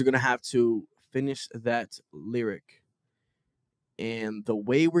guys are gonna have to finish that lyric. And the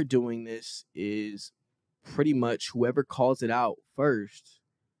way we're doing this is pretty much whoever calls it out first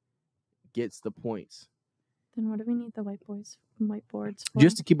gets the points. Then what do we need the whiteboards for?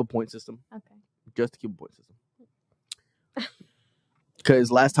 Just to keep a point system. Okay. Just to keep a point system.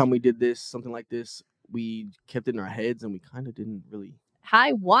 Because last time we did this, something like this, we kept it in our heads and we kind of didn't really.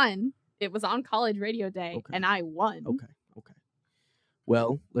 I won. It was on college radio day, Okay. and I won. Okay.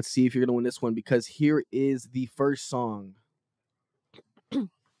 Well, let's see if you're going to win this one, because here is the first song.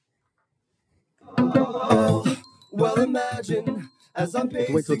 Well, imagine as I'm Wait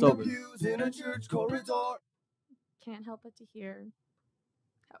till it's pacing the over. pews in a church corridor. Can't help but to hear.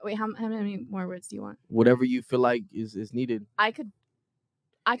 Wait, how many more words do you want? Whatever you feel like is needed. I could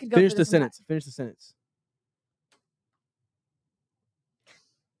go. Finish for the this one sentence. Finish the sentence.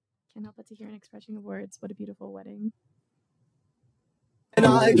 Can't help but to hear an expression of words. What a beautiful wedding. And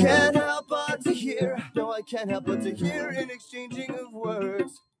I can't help but to hear, no, I can't help but to hear an exchanging of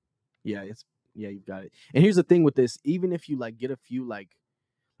words. Yeah, you've got it. And here's the thing with this: even if you like get a few like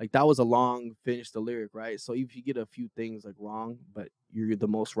that was a long finish the lyric, right? So if you get a few things like wrong, but you're the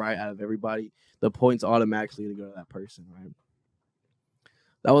most right out of everybody, the points automatically to go to that person, right?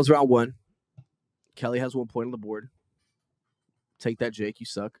 That was round one. Kelly has 1 point on the board. Take that, Jake. You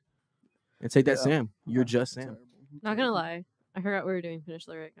suck. And take that, Yeah. Sam. You're just Sam. Terrible. Not gonna lie, I forgot we were doing finish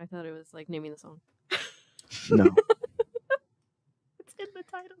lyric. I thought it was like naming the song. No. It's in the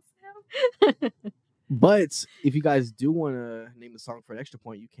title, Sam. But if you guys do want to name the song for an extra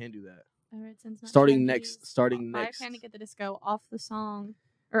point, you can do that. All right, since not Starting tragedies, next. I kind of get the disco off the song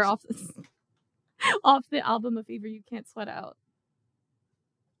or off off the album of Fever You Can't Sweat Out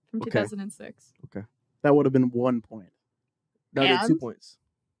from Okay. 2006. That would have been 1 point. No, they're 2 And? points.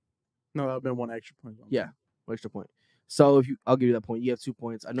 No, that would have been 1 extra point. Yeah. Extra point. So I'll give you that point. You have 2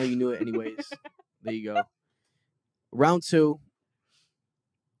 points. I know you knew it anyways. There you go. Round 2.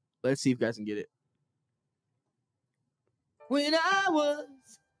 Let's see if you guys can get it. When I was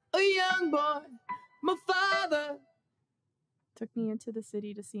a young boy, my father. Took me into the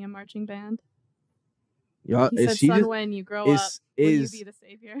city to see a marching band. Y'all, He said, is she "Son, just, when you grow up, will you be the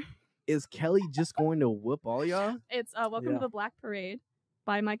savior?" is Kelly just going to whoop all y'all? It's Welcome Yeah. to the Black Parade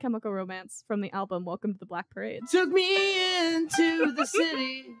by My Chemical Romance from the album Welcome to the Black Parade. Took me into the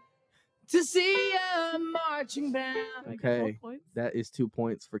city to see a marching band. Do I get both Okay. points? That is 2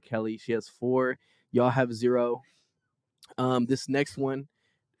 points for Kelly. She has 4. Y'all have 0. This next one,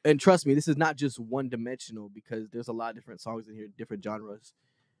 and trust me, this is not just one dimensional because there's a lot of different songs in here, different genres.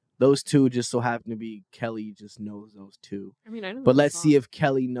 Those 2 just so happen to be Kelly just knows those 2. I mean, I know. But let's see if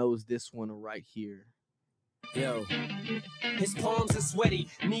Kelly knows this one right here. Yo. His palms are sweaty,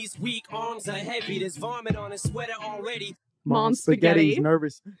 knees weak, arms are heavy. There's vomit on his sweater already. Mom Spaghetti's Spaghetti.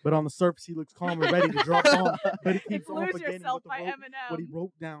 nervous, but on the surface he looks calm and ready to drop on. But he keeps It's on Lose forgetting Yourself what by what he Eminem.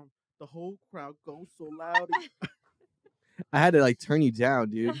 wrote down. The whole crowd goes so loud. I had to like turn you down,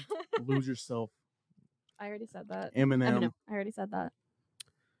 dude. Lose yourself. I already said that. Eminem. Eminem. I already said that.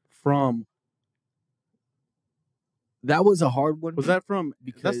 from. That was a hard one. Was that from?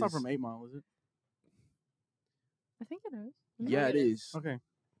 Because That's not from 8 Mile, is it? I think it is. Yeah, it is. Okay.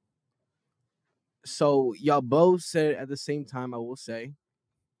 So y'all both said it at the same time, I will say.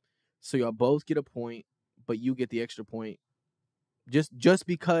 So y'all both get a point, but you get the extra point. Just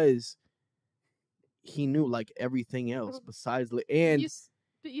because he knew like everything else besides and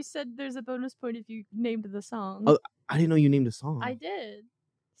But you said there's a bonus point if you named the song. Oh, I didn't know you named the song. I did.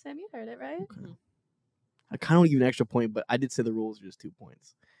 Sam, you heard it, right? Okay. I kind of want to give you an extra point, but I did say the rules are just 2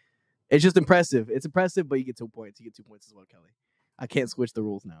 points. It's just impressive. It's impressive, but you get 2 points. You get 2 points as well, Kelly. I can't switch the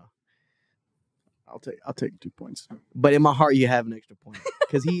rules now. I'll take 2 points. But in my heart, you have an extra point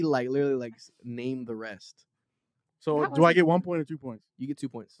because he like literally like named the rest. So do I get 1 point or 2 points? You get 2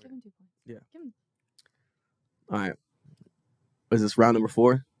 points. Give him 2 points. Yeah. Give him. All right. Is this round number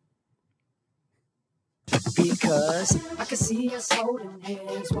 4? Because I can see us holding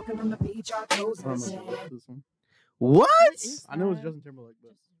hands, walking on the beach, our toes I in don't the know sand. this one. What? I know it's Justin Timberlake,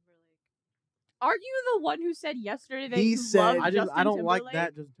 but Are you the one who said yesterday that He you said- love Justin I don't like Timberlake?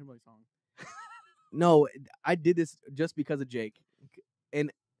 that Justin Timberlake song. No, I did this just because of Jake.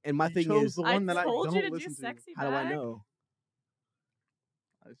 And my You thing chose is, the one that I told don't you to do listen to. sexy how do I back. know?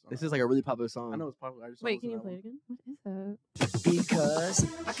 I just don't This know. is like a really popular song. I know it's popular. I just don't Wait, can listen you to play that it again? What is that?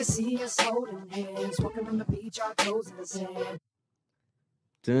 Because I can see us holding hands, walking on the beach, our toes in the sand.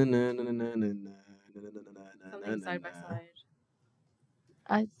 Something side by side.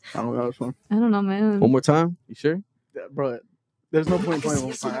 one. I don't know this one. I don't know, man. One more time? You sure? Yeah, bro, there's no I point can playing see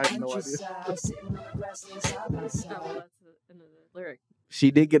one us song. on I the have no idea. countryside, sitting on the grassland side by Oh, well, side. that's another lyric.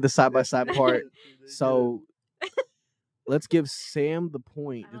 She did get the side by side part. She did. So let's give Sam the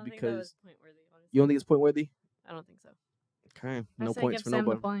point I just don't think that because was point worthy. Honestly. you don't think it's point worthy? I don't think so. Okay, I no say points give for Sam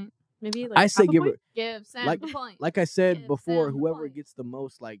nobody. the point. Maybe like I say half a give point? her Give Sam Like- the point. like I said Give before, Sam the whoever point. gets the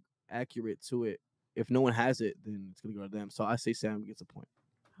most like accurate to it, if no one has it, then it's gonna go to them. So I say Sam gets a point.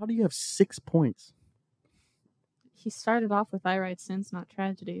 How do you have 6 points? He started off with I write sins, not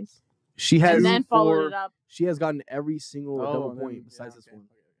tragedies. She has And then followed four- it up. she has gotten every single double and then- point besides yeah, this okay, one.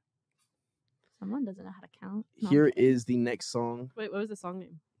 okay. Someone doesn't know how to count. No, I'm Here kidding. is the next song, Wait, what was the song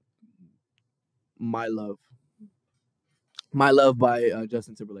name? My Love. My Love by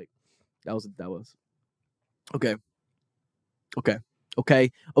Justin Timberlake. That was. Okay.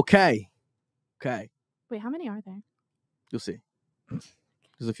 Wait, how many are there? You'll see.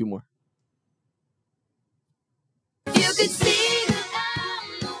 There's a few more. You could see that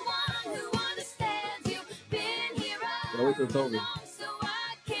I'm the one who understands. You've been here Gotta wait till it's over. so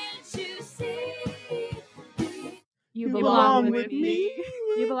why can't you see? You belong belong with with me. me.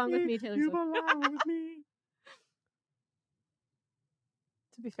 You Belong with Me, Taylor You Swift. belong with me.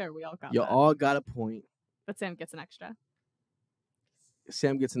 To be fair, we all got You that. all got a point. But Sam gets an extra.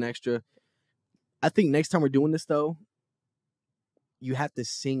 Sam gets an extra. I think next time we're doing this though, you have to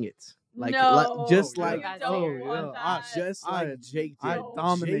sing it. Like, No, just you like guys oh, don't want yeah. that. just I- like Jake did. I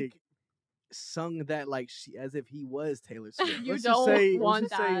dominate. Jake sung that like as if he was Taylor Swift. You Let's don't just say, want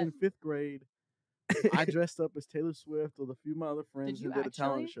let's just say that. in 5th grade, I dressed up as Taylor Swift with a few of my other friends you and did a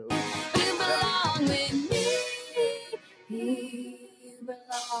talent show. You belong with me. You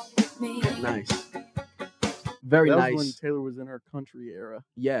belong with me. Nice. Very that nice. was when Taylor was in her country era.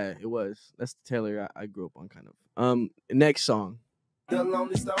 Yeah, it was. That's the Taylor I grew up on, kind of. Next song. The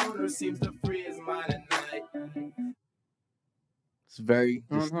lonely stoner seems to free his mind at night. It's very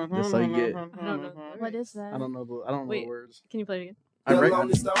just all you get. I don't know. the What lyrics. is that? I don't know the Wait. words. Can you play it again? I The read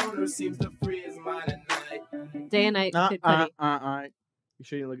lonely stoner seems to free his mind at night. Day and Night, Kid Cudi. You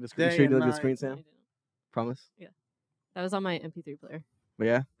sure you didn't look at the screen? Day You sure you didn't look and at the screen, night. Sam? I didn't. Promise. That was on my MP3 player. But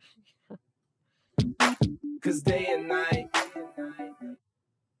yeah. Cause day and night.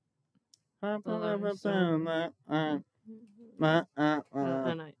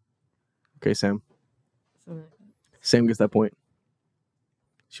 Night. Okay, Sam. Something like that. Sam gets that point.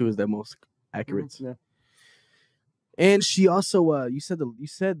 She was the most accurate. Yeah. And she also you said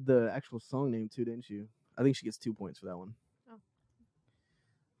the actual song name too, didn't you? I think she gets 2 points for that one. Oh.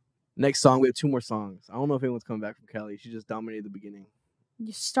 Next song, we have 2 more songs. I don't know if anyone's coming back from Kelly. She just dominated the beginning.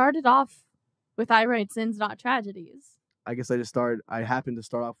 You started off with I write sins, not tragedies. I guess I happened to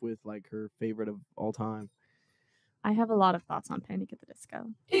start off with like her favorite of all time. I have a lot of thoughts on Panic at the Disco.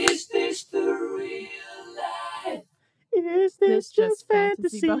 Is this the real life? Is This just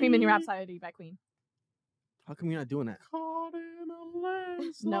fantasy. Bohemian Rhapsody by Queen. How come you're not doing that? Caught in a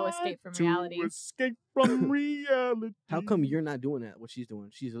landslide No escape from to reality. escape from reality. How come you're not doing that? What she's doing?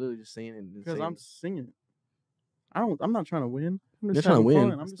 She's literally just saying it. and Because saying I'm it. singing. I'm not trying to win. I'm You're just trying to having win.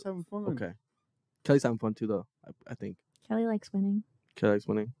 fun. I'm just having fun. Okay. Kelly's having fun too, though. I think Kelly likes winning. Kelly likes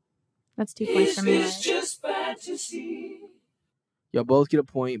winning. That's 2 points for me. It's Right? just fantasy. Y'all both get a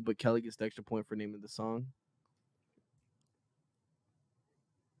point, but Kelly gets the extra point for naming the song.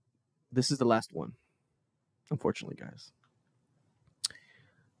 This is the last one, unfortunately, guys.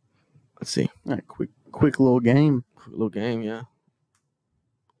 Let's see. All right, quick little game. Quick little game, yeah.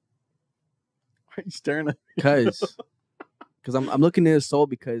 Why are you staring at me? Because I'm looking at his soul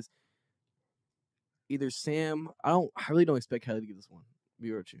because either Sam, I really don't expect Kelly to get this one. Be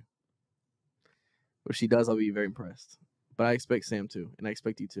real with you. But if she does, I'll be very impressed. But I expect Sam to, and I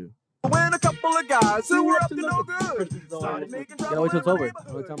expect you to. When a couple of guys who were up to no good started making Gotta trouble wait till in it's my over. What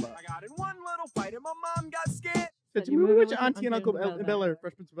are we neighborhood. talking about? I got in one little fight and my mom got scared. Did you you move move in with your with auntie and uncle in Bel Air?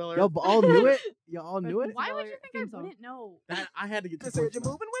 Fresh Prince of Bel Air. Y'all all knew it? Y'all all knew it? Why would you think I Theme song. wouldn't know? I had to get They this said one. you're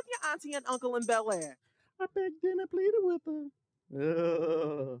moving with your auntie and uncle in Bel Air. I begged and I pleaded with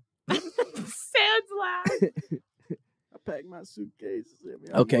her. Sam's laugh. I packed my suitcase.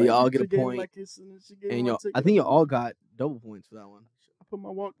 Okay, y'all get a She gave me point. my kiss and she gave me And my y'all, ticket. I think you all got double points for that one. I put my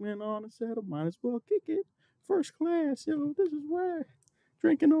Walkman on and said, I might as well kick it. First class, yo. This is where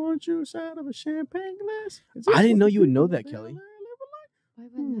drinking orange juice out of a champagne glass. Is this I didn't what know the you would know people that, of Kelly. LA live like? Why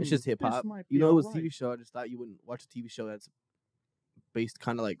wouldn't It's I? just hip hop. This might You be know, it was a alright. TV show. I just thought you wouldn't watch a TV show that's based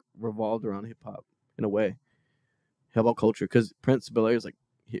kind of like revolved around hip hop in a way. Hip hop culture. Because Prince of Bel Air is like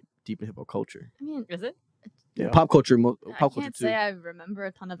deep in hip hop culture. I mean, Is it? Yeah. Pop culture, I pop culture can't too. say I remember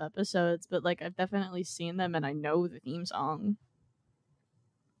a ton of episodes, but like I've definitely seen them and I know the theme song.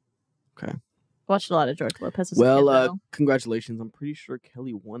 Okay. Watched a lot of George Lopez. Well, congratulations. I'm pretty sure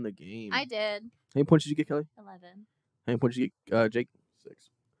Kelly won the game. I did. How many points did you get, Kelly? 11. How many points did you get, Jake? 6.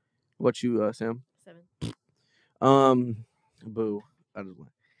 What about you, Sam? 7. Boo. I just won.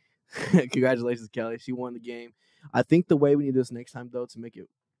 Congratulations, Kelly. She won the game. I think the way we need this next time, though, to make it,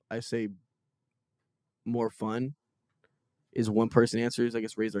 I say, more fun, is one person answers. I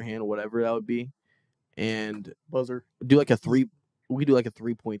guess raise their hand or whatever that would be, and Buzzer. do like a 3. We could do like a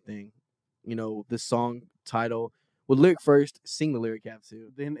 3-point thing. You know, the song title. Well, lyric first. Sing the lyric half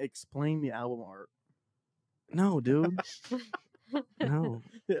too. Then explain the album art. No, dude. No.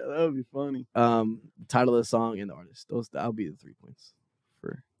 Yeah, that would be funny. Title of the song and the artist. That'll be the 3 points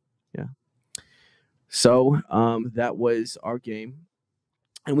for, yeah. So, that was our game,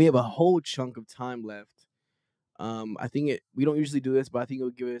 and we have a whole chunk of time left. I think we don't usually do this, but I think it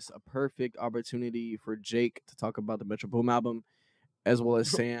would give us a perfect opportunity for Jake to talk about the Metro Boom album, as well as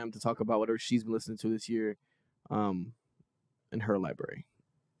Sam to talk about whatever she's been listening to this year, in her library.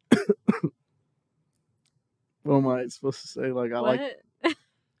 What am I supposed to say? Like, I like.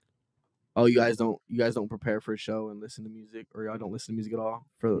 Oh, you guys don't prepare for a show and listen to music, or y'all don't listen to music at all?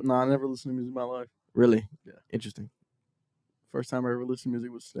 No, I never listened to music in my life. Really? Yeah. Interesting. First time I ever listened to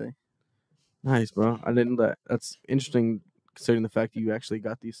music was today. Nice, bro. I didn't know that. That's interesting, considering the fact that you actually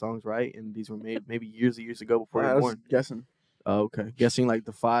got these songs right, and these were made maybe years and years ago before you I were was born. guessing. Oh, okay. Guessing like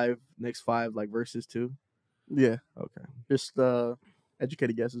the next five like verses too. Yeah, Okay. just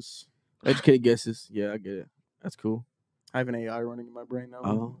educated guesses. Educated guesses. Yeah, I get it. That's cool. I have an AI running in my brain now.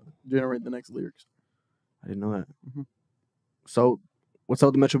 Oh, Generate the next lyrics. I didn't know that. Mhm. So, what's up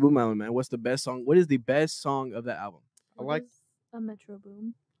with the Metro Boom album, man? What's the best song? What is the best song of that album? I like a Metro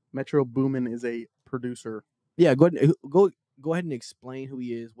Boom. Metro Boomin is a producer. Yeah, go ahead and explain who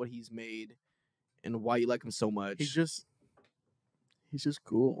he is, what he's made, and why you like him so much. He's just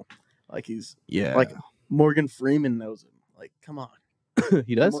cool. Like yeah, like Morgan Freeman knows him. Like, come on.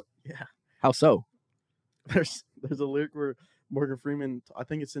 he does. Yeah. How so? There's a lyric where Morgan Freeman, I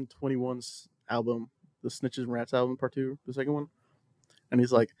think it's in 21's album, the Snitches and Rats album, part 2, the second one. And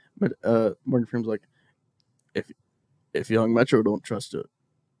he's like, Morgan Freeman's like, if young Metro don't trust it,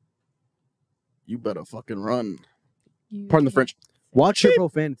 you better fucking run. Pardon the French. Watch your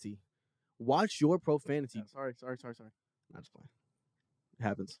profanity. Watch your profanity. Yeah, sorry. Not just playing. It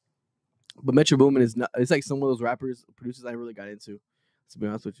happens. But Metro Boomin is not. It's like some of those rappers, producers I really got into. To be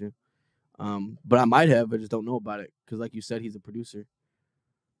honest with you, but I might have. I just don't know about it because, like you said, he's a producer.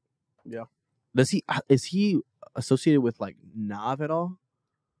 Yeah. Is he associated with like Nav at all?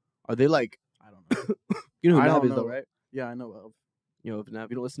 Are they like? I don't know. You know who I Nav don't is though, know. right? Yeah, I know of. You know of Nav.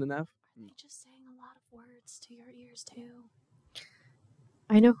 You don't listen to Nav. You're just saying a lot of words to your ears too.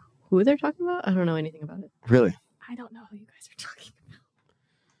 I know who they're talking about. I don't know anything about it. Really? I don't know who you guys are talking about.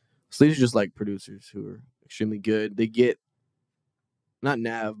 So these are just like producers who are extremely good. They get not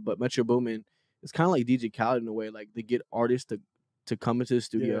Nav, but Metro Boomin. It's kind of like DJ Khaled in a way. Like they get artists to come into the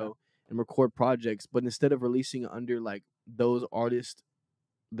studio and record projects, but instead of releasing under like those artists,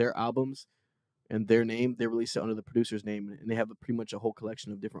 their albums and their name, they release it under the producer's name, and they have pretty much a whole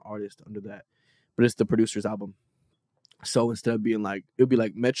collection of different artists under that. But it's the producer's album. So instead of being like, it would be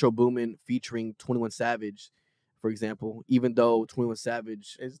like Metro Boomin featuring 21 Savage, for example, even though 21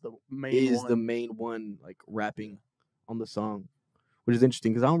 Savage Is the main is one. the main one like rapping on the song, which is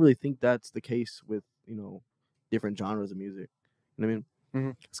interesting because I don't really think that's the case with different genres of music. You know what I mean?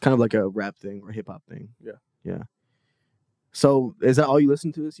 Mhm. It's kind of like a rap thing or hip hop thing. Yeah. Yeah. So is that all you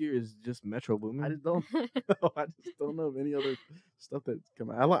listen to this year? Is just Metro Boomin? I just don't. I just don't know of any other stuff that's come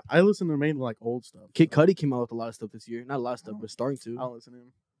out. I listen to mainly like old stuff. Kid Cudi came out with a lot of stuff this year. Not a lot of stuff, but starting I to. don't listen to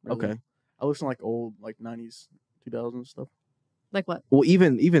him. Really. Okay. I listen to like old, like 90s, 2000s stuff. Like what? Well,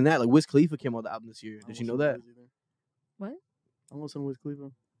 even that, like Wiz Khalifa came out with the album this year. I don't Did you know listen to that? Wiz either. What? I don't listen to Wiz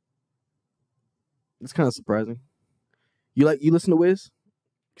Khalifa. It's kind of surprising. You listen to Wiz,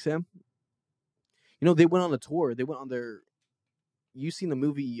 Sam? They went on a tour. They went on their. You seen the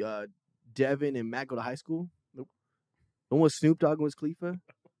movie Devin and Matt Go to High School? Nope. The one with Snoop Dogg and Wiz Khalifa.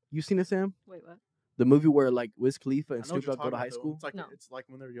 You seen it, Sam? Wait, what? The movie where like Wiz Khalifa and I know what Snoop you're Dogg go to talking high about, though. school. It's like No. it's like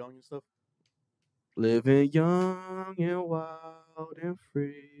when they're young and stuff. Living young and wild and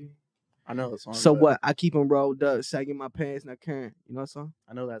free. I know that song. So but what? I keep them rolled up, sagging my pants, not caring. You know that song?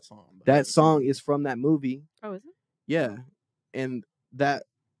 I know that song. but I That haven't seen song it. is from that movie. Oh, is it? Yeah, and that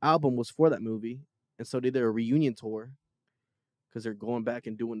album was for that movie, and so they did a reunion tour because they're going back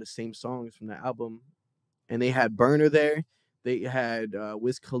and doing the same songs from that album, and they had Burner there, they had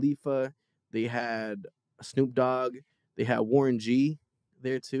Wiz Khalifa, they had Snoop Dogg, they had Warren G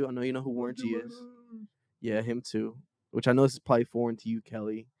there too. I know you know who Warren G is. Yeah, him too. Which I know this is probably foreign to you,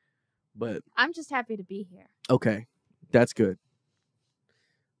 Kelly, but I'm just happy to be here. okay, that's good.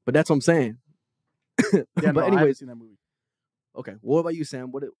 But that's what I'm saying. Yeah, but no, I haven't anyways, seen that movie. okay. What about you,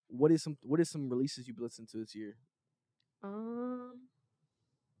 Sam? What is some releases you've listened to this year?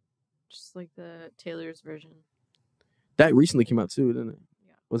 Just like the Taylor's version, That recently came out too, didn't it?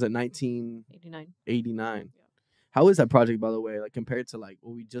 Yeah. Was it 1989? 89. Yeah. How is that project, by the way? Like compared to like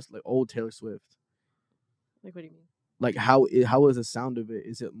what we just like old Taylor Swift? Like, what do you mean? Like how is the sound of it?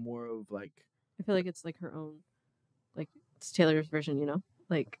 Is it more of like I feel like it's like her own, like it's Taylor's version, you know,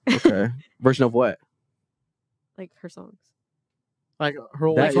 like okay version of what? like her songs Like her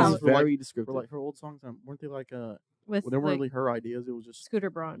old That songs is were very like, descriptive. were like her old songs. Weren't they like with they weren't like really her ideas. It was just Scooter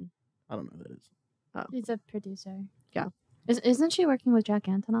Braun. I don't know who that is. Oh, He's a producer. Yeah. Isn't she working with Jack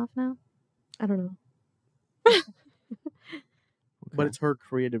Antonoff now? I don't know. But it's her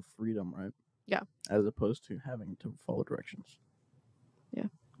creative freedom, right? Yeah. As opposed to having to follow directions.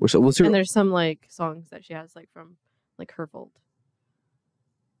 what's your And there's some like songs that she has like from like her vault.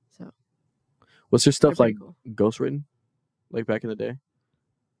 So what's her stuff they're like pretty cool. ghostwritten? Like back in the day?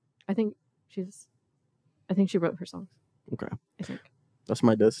 I think she wrote her songs. Okay. I think. That's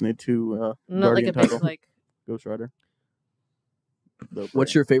my Destiny 2 Not like Guardian a big title. like Ghost Rider.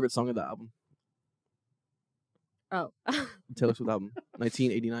 What's your favorite song of the album? oh. Taylor Swift album,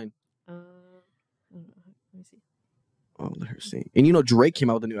 1989. I don't know. Let me see. Oh, let her sing. And Drake came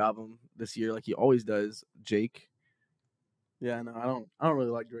out with a new album this year, like he always does. Jake, Yeah, no, I don't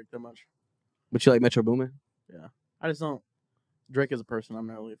really like Drake that much. but you like Metro Boomin? I just don't. Drake as a person, I'm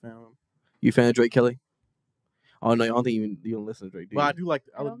not really a fan of him. You a fan of Drake, Kelly? Oh no, I don't think you don't listen to Drake. Do But you? I do like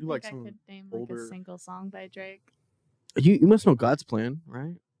I don't do like think some I could name like older. a single song by Drake. You must know God's Plan,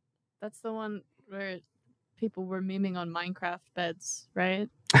 right? That's the one where people were memeing on Minecraft beds, right?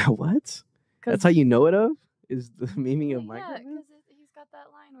 What? That's how you know it of? Is the meaning of Yeah, Minecraft? because he's got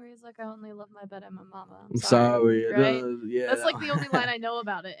that line where he's like, "I only love my bed and my mama." I'm sorry. It right? does, yeah. That's like the only line I know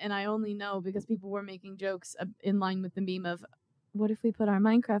about it, and I only know because people were making jokes in line with the meme of, "What if we put our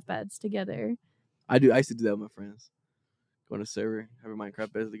Minecraft beds together?" I do. I used to do that with my friends. Go on a server, have our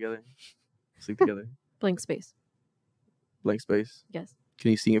Minecraft beds together, sleep together. Blank space. Blank space. Yes.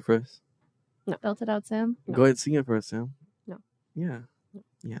 Can you sing it for us? Belt it out, Sam. No. Go ahead, sing it for us, Sam. No. Yeah. No.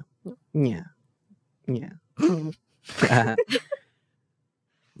 Yeah. No. Yeah. Yeah.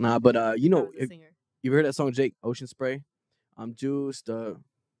 Nah, but I was a if singer. you heard that song, Jake, Ocean Spray? I'm just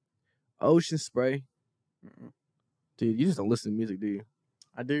Ocean Spray. Mm-mm. Dude, you just don't listen to music, do you?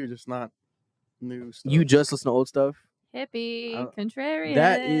 I do, just not new stuff. You just listen to old stuff? Hippie, I- contrarian.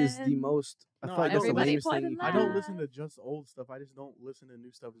 That is the most. I No, feel like I that's the don't lamest listen- thing. I Everybody don't listen to just old stuff. I just don't listen to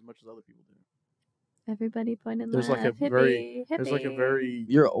new stuff as much as other people do. Everybody point and There's like a laugh. very- hippie, There's like a hippie. very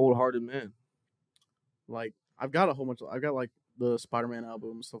You're an old-hearted man. like I've got a whole bunch. I've got like the Spider-Man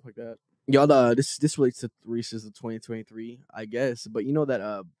album, stuff like that. Y'all, this relates to Reese's of 2023, I guess. But you know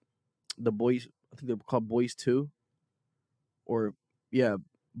that the boys, I think they're called Boys 2, or yeah,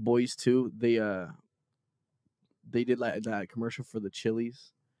 Boys 2. They did like that commercial for the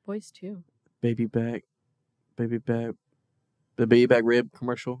Chili's Boys too. baby back, the baby back rib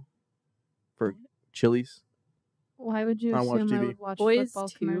commercial for Chili's. Why would you I watch assume I TV. would watch Boys football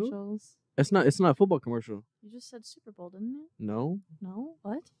 2? commercials? It's not a football commercial. You just said Super Bowl, didn't you? No. No.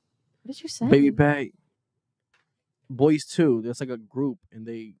 What? What did you say? Baby Bag. Boys 2. That's like a group, and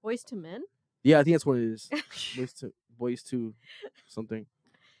they. Boys to Men? Yeah, I think that's what it is. Boys 2, something.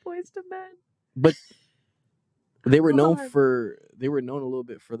 Boys to Men. But they were known God. they were known a little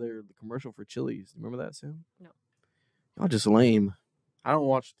bit for the commercial for Chili's. Remember that, Sam? No. Y'all just lame. I don't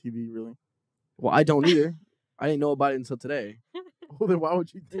watch TV really. Well, I don't either. I didn't know about it until today. Well, then why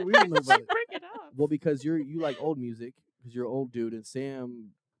would you think we didn't know about it? Bring it up. Well, because you like old music because you're an old dude, and Sam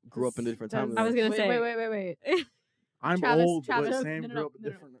grew up in a different time. Does- than I was us. gonna say- Wait. I'm Travis, old, Travis, but Sam no, grew no, up at no,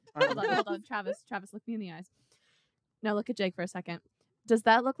 no. different Hold on. Travis, look me in the eyes. Now look at Jake for a second. Does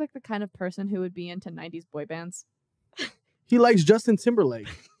that look like the kind of person who would be into 90s boy bands? He likes Justin Timberlake.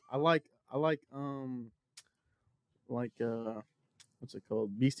 I like what's it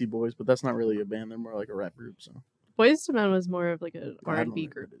called? Beastie Boys, but that's not really a band. They're more like a rap group. So Boys to Men was more of like an I don't R&B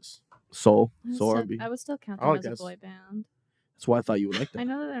know group. what it is. Soul I would R&B. still- I would still count I them like as a that. boy band. That's why I thought you would like I that.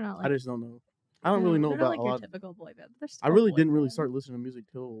 know that they're not like. I just don't know. I don't really know they're not about like a your lot. typical boy band. But they're I still really boy didn't really band. start listening to music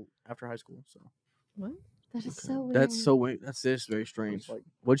till after high school. So What? That is Okay. so weird. That's so weird. That's just very it's strange. like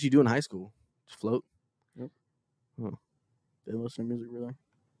What'd you do in high school? Just float? didn't listen to music really.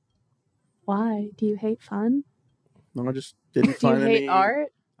 Why? Do you hate fun? No, I just didn't Do you find hate any. art?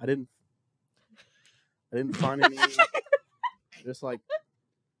 I didn't find any. Just like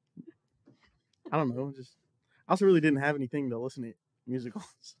I don't know. Just I also really didn't have anything to listen to music on.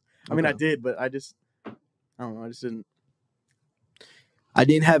 I mean, I Okay. did, but I don't know. I just didn't. I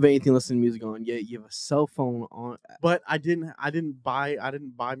didn't have anything to listen to music on yet. You have a cell phone on. But I didn't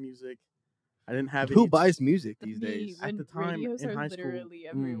buy music. I didn't have Who any- buys music these Me, days? At when the time radios in are high school, literally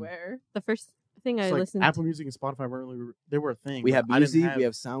everywhere. The first thing It's I like listened Apple Music and Spotify weren't really they were a thing. We but have I didn't music. We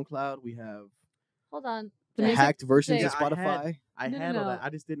have SoundCloud. We have Hold on. The The music- hacked versions Yeah, of I had- Spotify. I No, had no, all that. no. I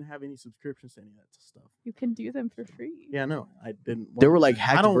just didn't have any subscriptions to any of that stuff. You can do them for free. Yeah, no, I didn't. There want were to. like I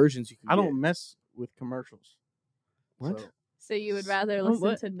hacked don't- versions you could I get. don't mess with commercials. What? So, So you would rather Oh, listen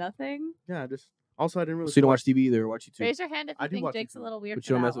what? to nothing? yeah, I just also I didn't really. So you don't feel watch TV either, or watch YouTube Raise your hand if I you do think watch Jake's a YouTube, little weird but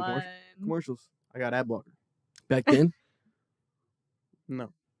for you don't that mess with one. commercials. I got ad blocker. Back then,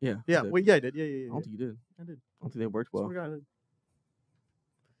 No. yeah, Yeah. I did. Wait. Yeah, I did. Yeah. I don't think you did. I did. I don't think they worked well. Swear to God, I did.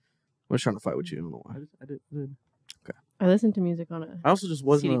 I was trying to fight with you. I don't know why. I did. I listened to music on a I also just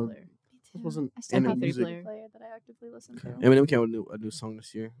wasn't. CD A, player. just wasn't I still into have a music. player. player that I actively listen to. Eminem came with a new song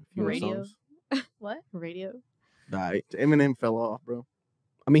this year. A few more Radio. songs. What? Radio. Right. Eminem fell off, bro.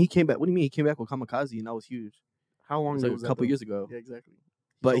 I mean, he came back. What do you mean? He came back with Kamikaze, and that was huge. How It long was ago like was a that, couple though? years ago. Yeah, exactly.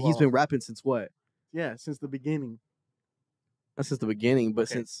 But fell he's been off. rapping since what? Yeah, since the beginning. Not since the beginning, but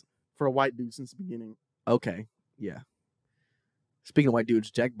Okay. since For a white dude, since the beginning. okay, yeah. Speaking of white dudes,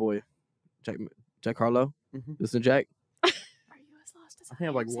 Jack Harlow. Mhm. Listen to Jack. Are you as lost as I think I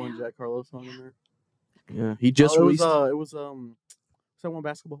have like am, one Sam? Jack Harlow song in there. Yeah, he just it released. was what's that one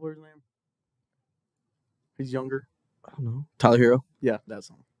basketball player's name? He's younger. I don't know. Tyler Hero. Yeah, that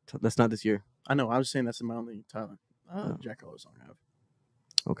song. That's not this year. I know. I was saying that's my only Tyler Oh. Jack Harlow song I have.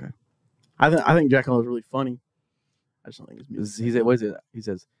 Okay. I think Jack Harlow is really funny. I just don't think his music. He said, "What is it?" He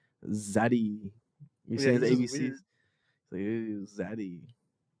says, "Zaddy." You Yeah, saying the he's ABCs? just Like, "Ew, Zaddy."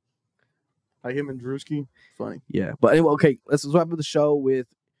 Like him and Drewski, funny. Yeah, but anyway, okay. Let's wrap up the show with,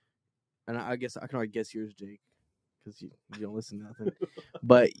 and I guess I can already guess yours, Jake, because you don't listen to nothing.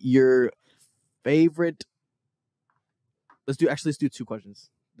 But your favorite. Let's do 2 questions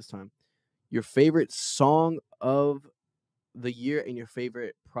this time. Your favorite song of the year and your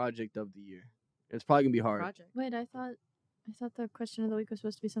favorite project of the year. It's probably gonna be hard. Project. Wait, I thought the question of the week was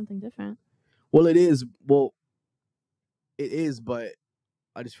supposed to be something different. Well, it is. Well, it is, but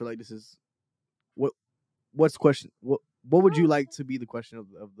I just feel like this is what's the question? What would you like to be the question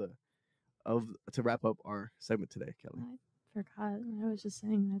of to wrap up our segment today, Kelly? I forgot. I was just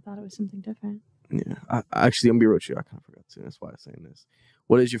saying I thought it was something different. Yeah, I actually, I'm gonna be real with you. I kind of forgot to. That's why I'm saying this.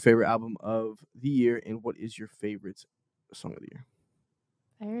 What is your favorite album of the year, and what is your favorite song of the year?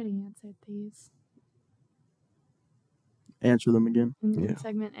 I already answered these. Answer them again. In Yeah.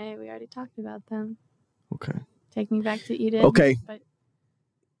 segment A, we already talked about them. Okay. Take me back to Eden. Okay. But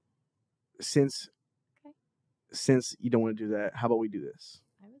Since Okay. since you don't want to do that, how about we do this?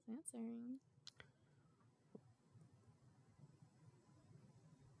 I was answering.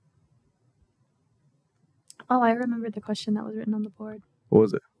 Oh, I remembered the question that was written on the board. What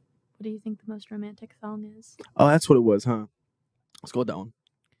was it? What do you think the most romantic song is? Oh, that's what it was, huh? Let's go down.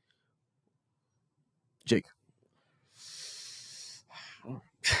 Jake.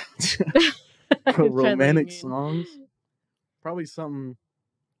 For romantic mean. songs, probably something.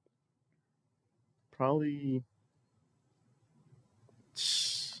 Probably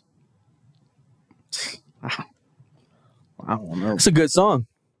I don't know. It's a good song.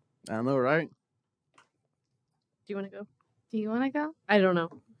 I know, right? Do you want to go? Do you want to go? I don't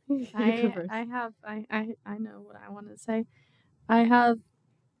know. You go I first. I know what I want to say. I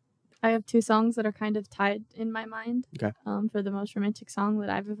have 2 songs that are kind of tied in my mind. Okay. For the most romantic song that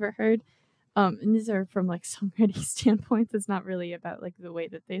I've ever heard. And these are from like songwriting standpoints. It's not really about like the way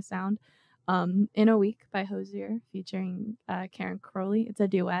that they sound. In a Week by Hosier featuring Karen Crowley. It's a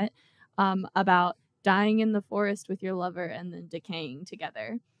duet about dying in the forest with your lover and then decaying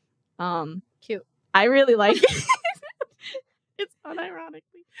together. Cute. I really like it. It's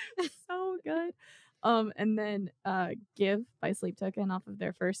unironically so good. And then Give by Sleep Token off of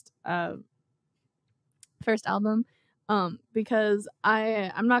their first album. Because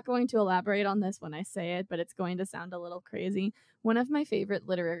I'm not going to elaborate on this when I say it, but it's going to sound a little crazy. One of my favorite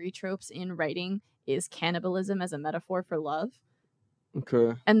literary tropes in writing is cannibalism as a metaphor for love.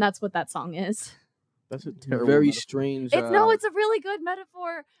 Okay. And that's what that song is. That's a terrible. Very metaphor. strange. It's a really good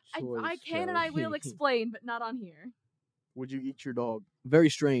metaphor. I can and I will explain, but not on here. Would you eat your dog? Very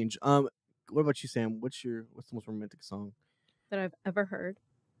strange. What about you, Sam? What's the most romantic song? That I've ever heard.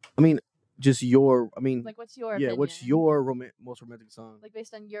 I mean, just your. I mean, Like, what's your yeah. opinion? What's your most romantic song? Like,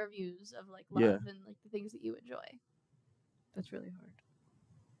 based on your views of like love Yeah. and like the things that you enjoy. That's really hard.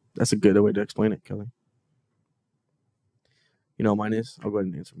 That's a good way to explain it, Kelly. You know what mine is? I'll go ahead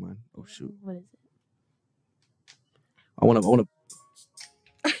and answer mine. Oh shoot. What is it? I wanna.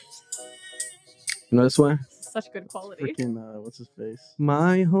 You know this one? Such good quality. Freaking what's his face?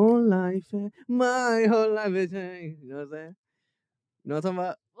 My whole life is changed. You know what I'm saying? You know what I'm talking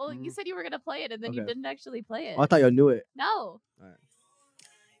about? Well, you said you were gonna play it, and then you Okay. didn't actually play it. Oh, I thought y'all knew it. No.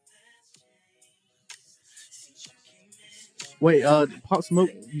 Wait, Pop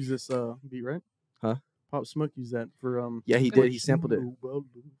Smoke used this beat, right? Huh? Pop Smoke used that for Yeah, he did. He sampled it.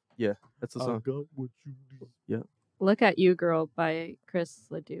 Yeah, that's the I song. got what you need. Look at You Girl by Chris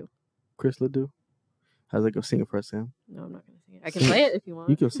Ledoux. Chris Ledoux. How's it go? Sing it for us, Sam. No, I'm not going to sing it. I can play it if you want.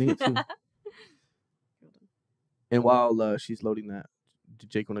 You can sing it too. And while she's loading that,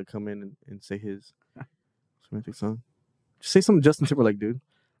 Jake want to come in and say his romantic song? Just say something Justin Timberlake, dude.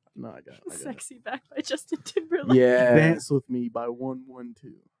 No, I got it. Sexy Back by Justin Timberlake. Yeah. Dance with Me by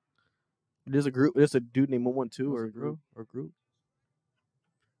 112. There's a group. There's a dude named 112 There's or a a group.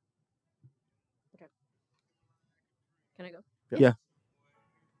 Can I go? Yeah.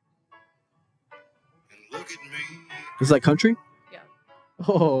 It's like country.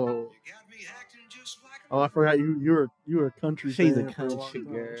 Oh. Oh, I forgot you were a country. She's a fan for long country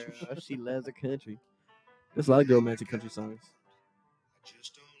time. girl. She loves the country. There's a lot of good romantic country songs.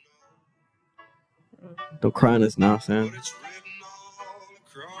 Don't cry on us now, Sam.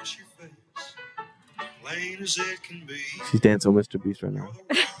 She's dancing with Mr. Beast right now.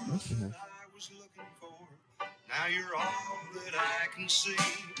 Now you're all that I can see. You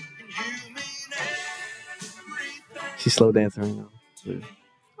mean everything. She's slow dancing right now. Please.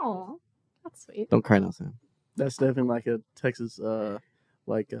 Aw, that's sweet. Don't cry now, Sam. That's definitely like a Texas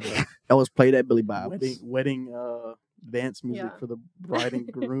Elvis played at Billy Bob's. wedding dance music Yeah. for the bride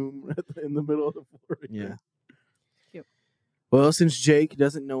and groom in the middle of the floor. Yeah. Cute. Well, since Jake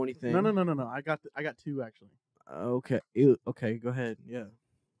doesn't know anything. No. I got two actually. Okay. Ew. Okay, go ahead. Yeah.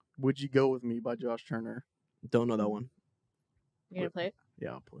 Would You Go With Me by Josh Turner. Don't know that one. You going to play it?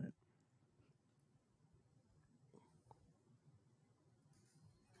 Yeah, I'll play it.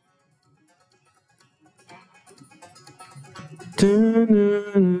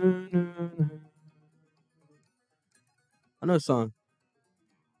 I know the song.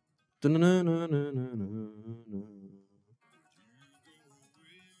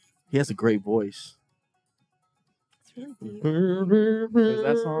 He has a great voice. It's really deep. There's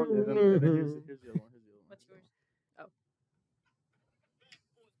that song, and then here's the other one. What's yours? Oh.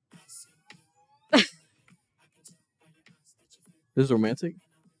 This is romantic.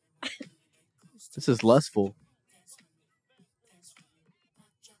 This is lustful.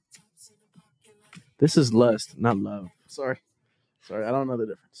 This is lust, not love. Sorry, I don't know the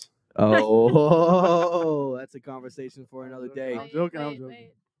difference. Oh, that's a conversation for another day. I'm joking.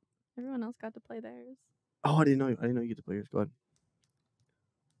 Wait. Everyone else got to play theirs. Oh, I didn't know you get to play yours. Go ahead.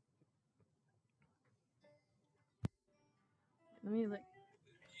 Let me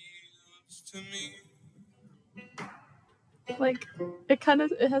like it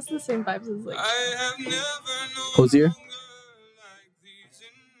has the same vibes as like Hosier?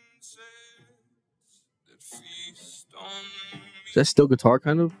 Is that still guitar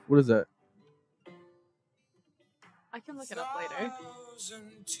kind of? What is that? I can look it up later.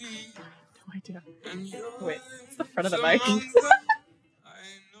 No idea. Wait, it's the front of the mic.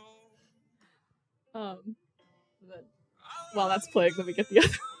 But while that's playing, let me get the other.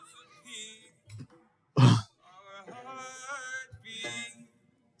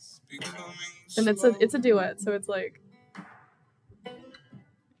 And it's a duet, so it's like.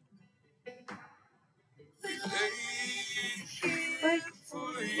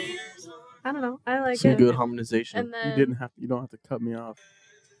 I don't know. I like Some it. good harmonization. And then You don't have to cut me off.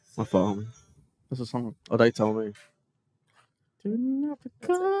 My fault, homie. That's a song. Oh, they told me. Didn't have to That's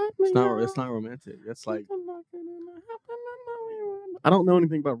cut me It's not. off. It's not romantic. That's like I don't know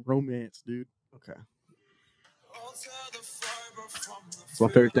anything about romance, dude. okay. It's my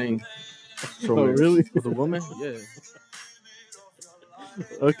favorite thing. It's romance. really? With a woman? Yeah.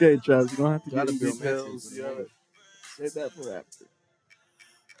 Okay, Travis, you don't have to Gotta get be in romantic details. with a You gotta woman. save that for after.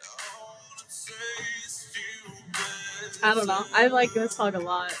 I don't know. I like this song a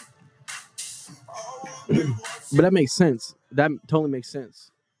lot. But that makes sense. That totally makes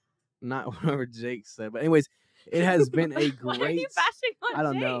sense. Not whatever Jake said. But anyways, it has been a Why are you great. bashing on I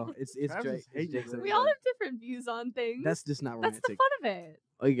don't Jake? know. It's Travis Drake. is hating It's Jake's it. We all episode. have different views on things. That's just not That's romantic. the fun of it.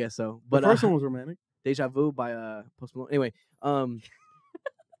 Oh, you guess so. But But the first one was romantic. Deja Vu by Post Malone. Anyway,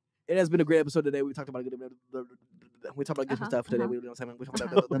 it has been a great episode today. We talked about good stuff today. We talked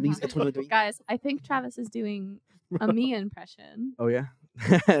about the music of 2023. Guys, I think Travis is doing a me impression. Oh yeah,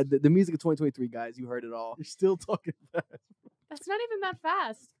 the music of 2023, guys. You heard it all. You're still talking fast. That's not even that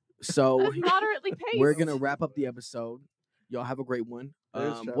fast. So That's moderately paced. we're gonna wrap up the episode. Y'all have a great one.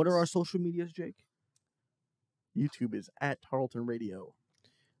 There's What are Travis. our social medias, Jake? YouTube is at Tarleton Radio.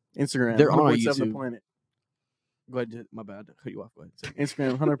 Instagram, They're on our 100.7 The YouTube. Planet. Go ahead. My bad. I cut you off. Go ahead.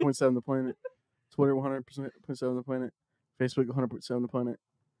 Instagram, 100.7 The Planet. Twitter, 100.7 The Planet. Facebook, 100.7 The Planet.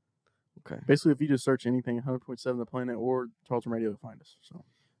 Okay. Basically, if you just search anything, 100.7 The Planet or Tarleton Radio, you'll find us. So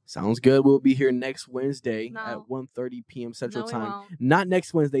Sounds good. We'll be here next Wednesday No. at 1:30 p.m. Central No, we Time. won't. Not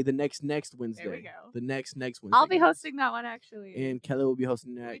next Wednesday. The next Wednesday. There we go. The next Wednesday. I'll be guys. hosting that one actually. And Kelly will be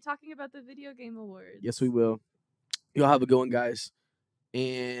hosting We'll that. be talking about the video game awards. Yes, we will. Y'all have a good one, guys.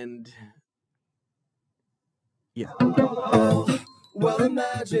 And yeah. Well,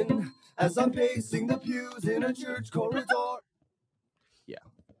 imagine as I'm pacing the pews in a church corridor.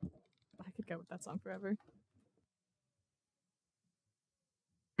 I could go with that song forever.